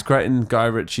he's great in Guy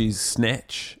Ritchie's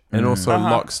Snatch. And also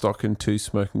Lock, Stock and Two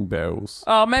Smoking Barrels.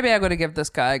 Oh, maybe I got to give this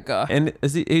guy a go. And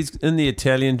he's in The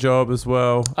Italian Job as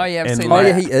well. Oh, yeah, I've seen that. Oh,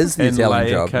 yeah, he is the Italian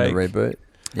Job in the reboot.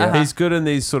 Yeah. He's good in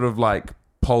these sort of like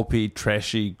pulpy,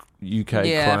 trashy UK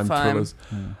crime thrillers.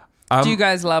 Do you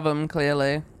guys love him,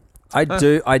 clearly? I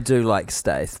do like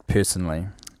Stath, personally.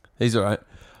 He's all right.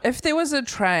 If there was a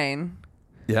train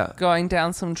going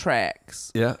down some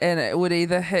tracks and it would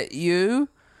either hit you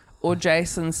or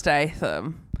Jason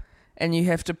Statham, and you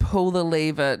have to pull the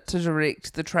lever to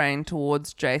direct the train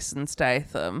towards Jason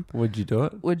Statham. Would you do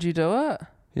it? Would you do it?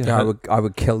 Yeah, I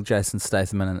would kill Jason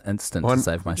Statham in an instant to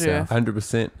save myself.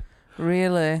 100%.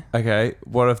 Really? Okay,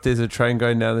 what if there's a train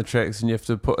going down the tracks and you have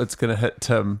to it's going to hit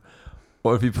Tim?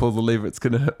 Or if you pull the lever, it's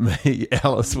going to hit me.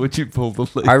 Alice, would you pull the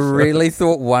lever? I really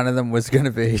thought one of them was going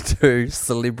to be two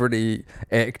celebrity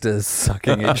actors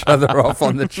sucking each other off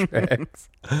on the tracks.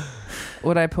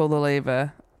 Would I pull the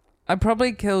lever? I'd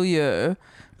probably kill you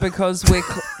because we're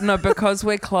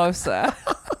closer.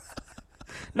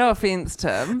 No offense,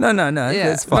 Tim. No,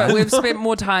 that's fine. But we've spent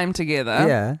more time together.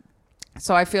 Yeah.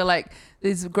 So I feel like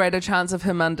there's a greater chance of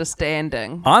him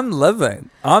understanding. I'm loving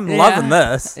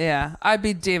this. Yeah, I'd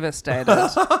be devastated.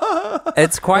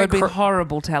 It's quite It would be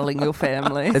horrible telling your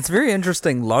family. It's very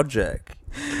interesting logic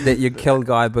that you'd kill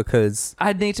Guy because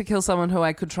I'd need to kill someone who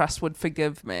I could trust would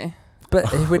forgive me. But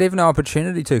he would have no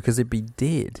opportunity to because he'd be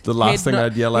dead. The last thing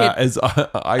I'd yell out is,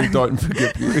 I don't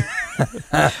forgive you.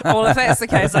 Well, if that's the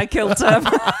case, I killed him.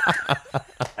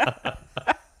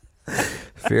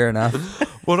 Fair enough.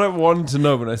 What I wanted to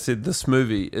know when I said this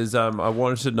movie is I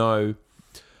wanted to know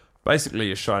basically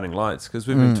your shining lights because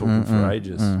we've been talking for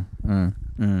ages.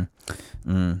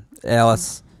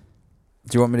 Alice,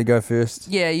 do you want me to go first?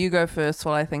 Yeah, you go first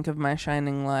while I think of my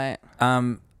shining light.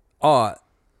 Have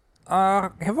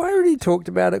I already talked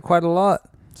about it quite a lot?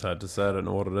 It's hard to say. I don't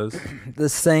know what it is. The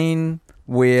scene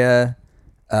where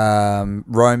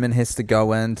Roman has to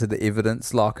go into the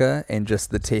evidence locker and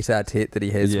just the tete-a-tete that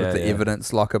he has with the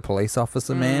evidence locker police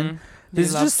officer man.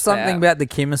 There's just something about the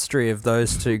chemistry of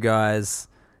those two guys.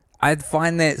 I'd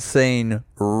find that scene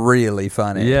really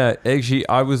funny. Yeah, actually,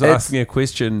 I was asking a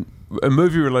question, a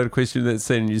movie-related question in that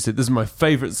scene, and you said, this is my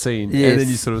favourite scene. Yes. And then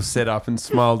you sort of sat up and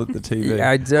smiled at the TV. Yeah,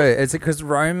 I do. It's because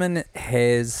Roman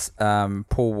has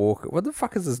Paul Walker. What the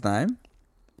fuck is his name?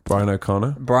 Brian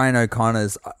O'Connor. Brian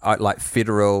O'Connor's like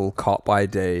federal cop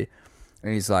ID.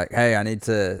 And he's like, hey, I need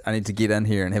to get in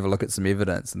here and have a look at some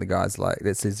evidence. And the guy's like,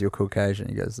 that says you're Caucasian.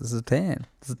 He goes, this is a tan.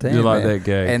 You like that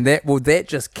gag. And that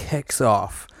just kicks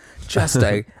off just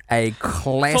a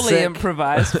classic. Fully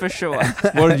improvised, for sure.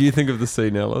 What did you think of the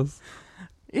scene, Alice?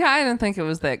 Yeah, I didn't think it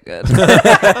was that good.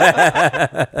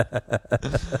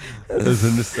 It was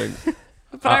interesting.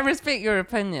 But I respect your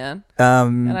opinion.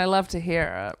 And I love to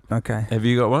hear it. Okay. Have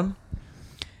you got one?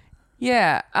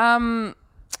 Yeah.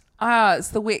 It's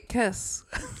the wet kiss.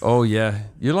 Oh yeah,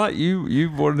 you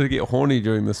wanted to get horny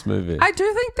during this movie. I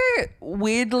do think they're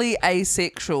weirdly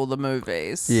asexual, the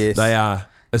movies. Yes, they are.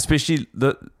 Especially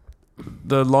the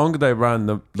longer they run,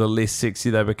 the less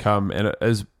sexy they become, and it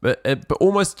is, but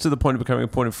almost to the point of becoming a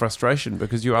point of frustration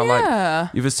because you are like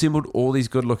you've assembled all these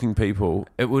good-looking people.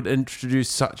 It would introduce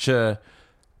such an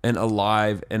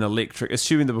alive and electric,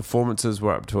 assuming the performances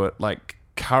were up to it, like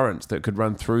current that could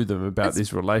run through them about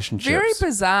these relationships. Very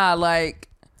bizarre. Like,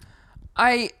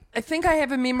 I think I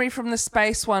have a memory from the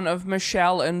space one of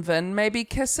Michelle and Vin maybe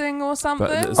kissing or something.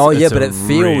 But it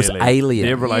feels alien.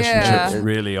 Their relationship's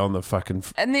really on the fucking.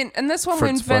 And then in this one,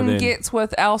 when Vin gets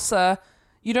with Elsa,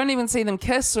 you don't even see them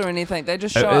kiss or anything. They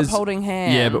just show up holding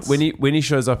hands. Yeah, but when he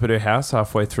shows up at her house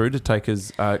halfway through to take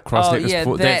his cross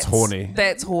necklace, that's horny.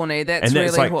 That's horny. That's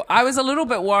really horny. I was a little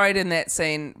bit worried in that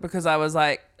scene because I was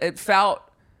like, it felt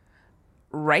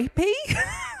rapey.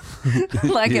 It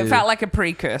felt like a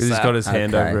precursor. He's got his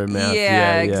hand over her mouth.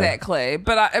 Yeah, exactly.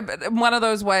 But one of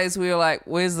those ways we were like,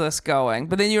 where's this going?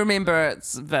 But then you remember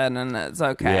it's Vin and it's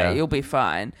okay. You'll be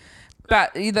fine.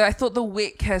 But I thought the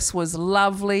wet kiss was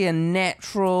lovely and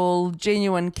natural,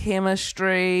 genuine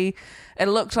chemistry. It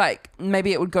looked like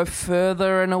maybe it would go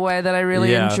further in a way that I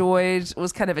really enjoyed. It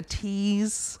was kind of a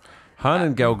tease. Han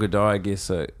and Gal Gadot, I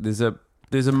guess, there's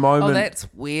a moment. Oh, that's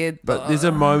weird. But there's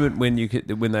a moment when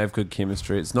they have good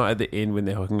chemistry. It's not at the end when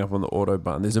they're hooking up on the auto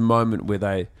button. There's a moment where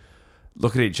they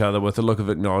look at each other with a look of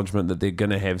acknowledgement that they're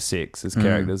going to have sex as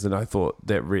characters, and I thought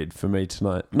that read for me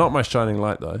tonight. Not my shining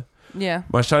light though. Yeah.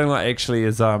 My shining light actually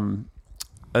is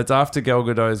it's after Gal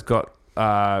Gadot's got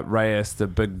Reyes, the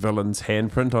big villain's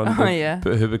handprint on her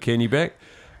bikini back,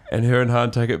 and her and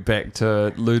Han take it back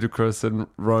to Ludacris and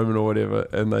Roman or whatever,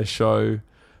 and they show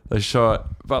it.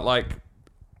 But like,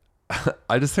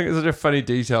 I just think it's such a funny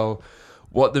detail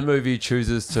what the movie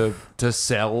chooses to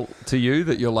sell to you,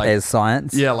 that you're like, as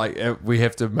science. Yeah, like we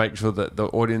have to make sure that the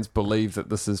audience believe that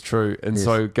this is true, and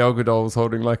so Gal Gadot was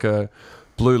holding like a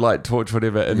blue light torch,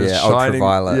 whatever, and it's shining,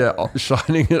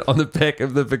 shining it on the back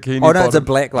of the bikini. Oh no, it's a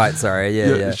black light. Sorry,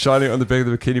 shining it on the back of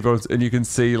the bikini bottoms, and you can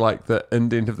see like the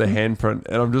indent of the handprint.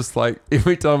 And I'm just like,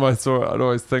 every time I saw it, I'd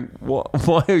always think, what?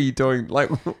 Why are you doing?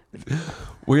 Like,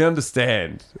 we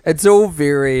understand. It's all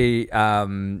very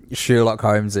Sherlock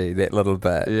Holmesy, that little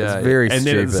bit. Yeah, it's very and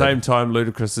stupid. then at the same time,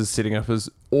 Ludacris is setting up his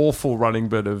awful running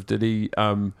bit of did he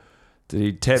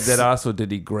tap that ass or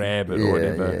did he grab it or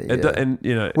whatever?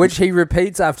 And which he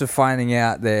repeats after finding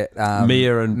out that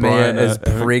Mia and Brian is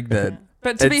pregnant.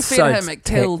 But to be fair to him, it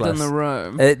killed in the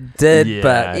room. It did,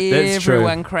 but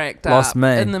everyone cracked up. Lost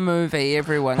me. In the movie.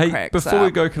 Everyone cracks up. Before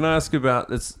we go, can I ask about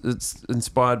it's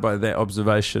inspired by that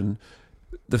observation,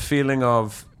 the feeling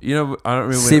of, I don't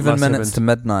remember 7 minutes to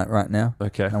midnight right now.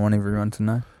 Okay, I want everyone to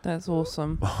know. That's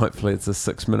awesome. Hopefully, it's a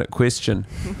 6-minute question.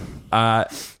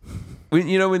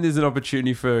 When there's an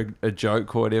opportunity for a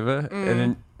joke or whatever, and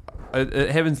then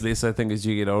it happens less, I think, as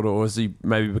you get older, or as you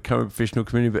maybe become a professional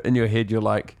comedian. But in your head, you're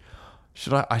like,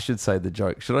 I should say the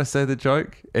joke. Should I say the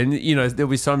joke? And there'll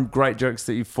be some great jokes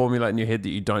that you formulate in your head that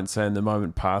you don't say, and the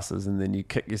moment passes, and then you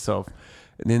kick yourself.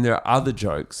 And then there are other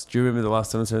jokes. Do you remember the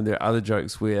last time I said there are other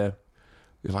jokes where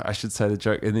you're like, I should say the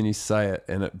joke, and then you say it,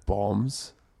 and it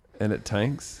bombs, and it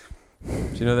tanks?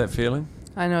 Do you know that feeling?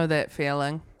 I know that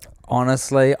feeling.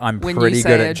 Honestly, I'm pretty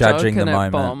good at judging the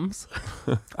moment. Bombs.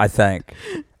 I think.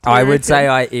 I would say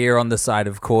I err on the side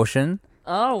of caution.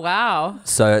 Oh wow!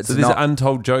 So there's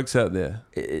untold jokes out there.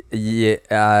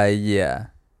 Yeah.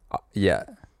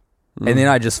 And then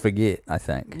I just forget, I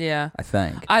think. Yeah. I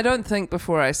think. I don't think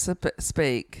before I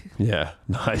speak. Yeah,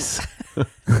 nice.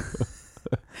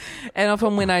 And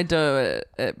often when I do,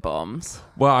 it bombs.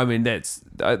 Well, I mean, that's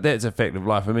a fact of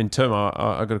life. I mean, Tim,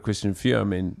 I got a question for you. I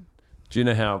mean, do you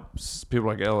know how people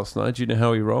like Alice Knight, do you know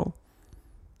how we roll?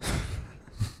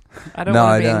 I don't No,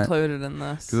 want I to be don't. included in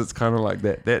this. Because it's kind of like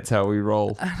that. That's how we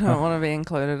roll. I don't want to be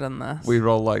included in this. We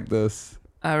roll like this.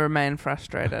 I remain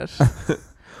frustrated.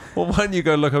 Well, why don't you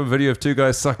go look up a video of two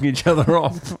guys sucking each other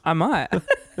off? I might.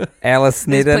 Alice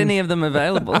There's Snedden, plenty of them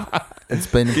available. it's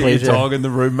been a Get your pleasure. dog in the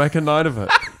room, make a night of it.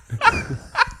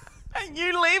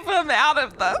 You leave him out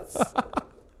of this.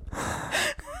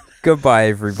 Goodbye,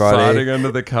 everybody. Fighting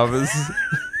under the covers.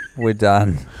 We're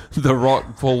done. The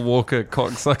Rock Paul Walker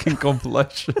cocksucking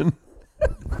compilation.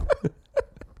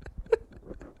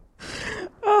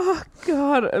 Oh,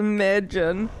 God,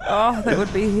 imagine. Oh, that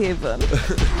would be heaven.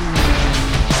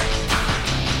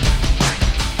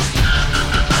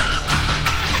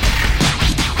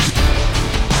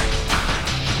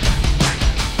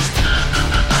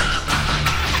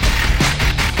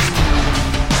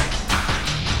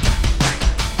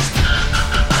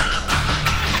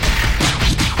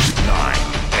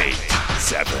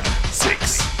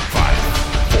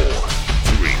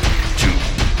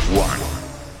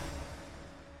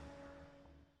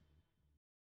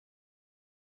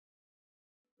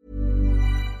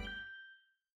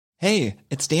 Hey,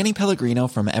 it's Danny Pellegrino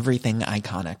from Everything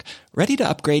Iconic. Ready to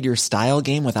upgrade your style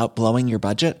game without blowing your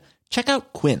budget? Check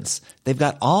out Quince. They've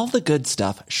got all the good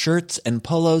stuff, shirts and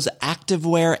polos,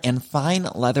 activewear, and fine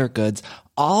leather goods,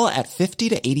 all at 50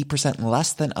 to 80%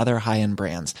 less than other high-end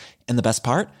brands. And the best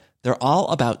part? They're all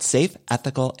about safe,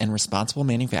 ethical, and responsible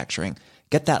manufacturing.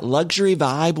 Get that luxury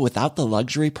vibe without the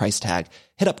luxury price tag.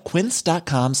 Hit up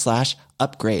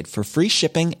quince.com/upgrade for free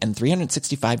shipping and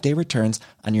 365-day returns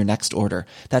on your next order.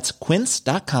 That's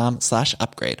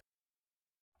quince.com/upgrade.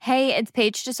 Hey, it's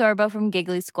Paige DeSorbo from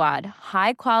Giggly Squad.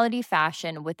 High quality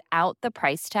fashion without the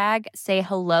price tag. Say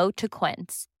hello to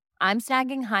Quince. I'm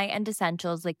snagging high-end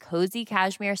essentials like cozy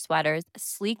cashmere sweaters,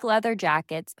 sleek leather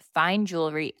jackets, fine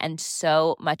jewelry, and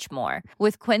so much more.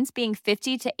 With Quince being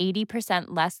 50 to 80%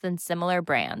 less than similar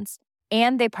brands.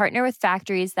 And they partner with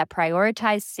factories that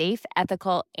prioritize safe,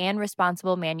 ethical, and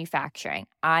responsible manufacturing.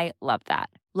 I love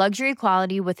that. Luxury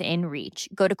quality within reach.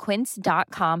 Go to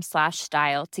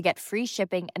quince.com/style to get free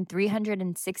shipping and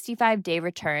 365-day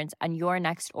returns on your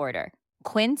next order.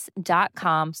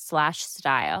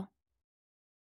 Quince.com/style.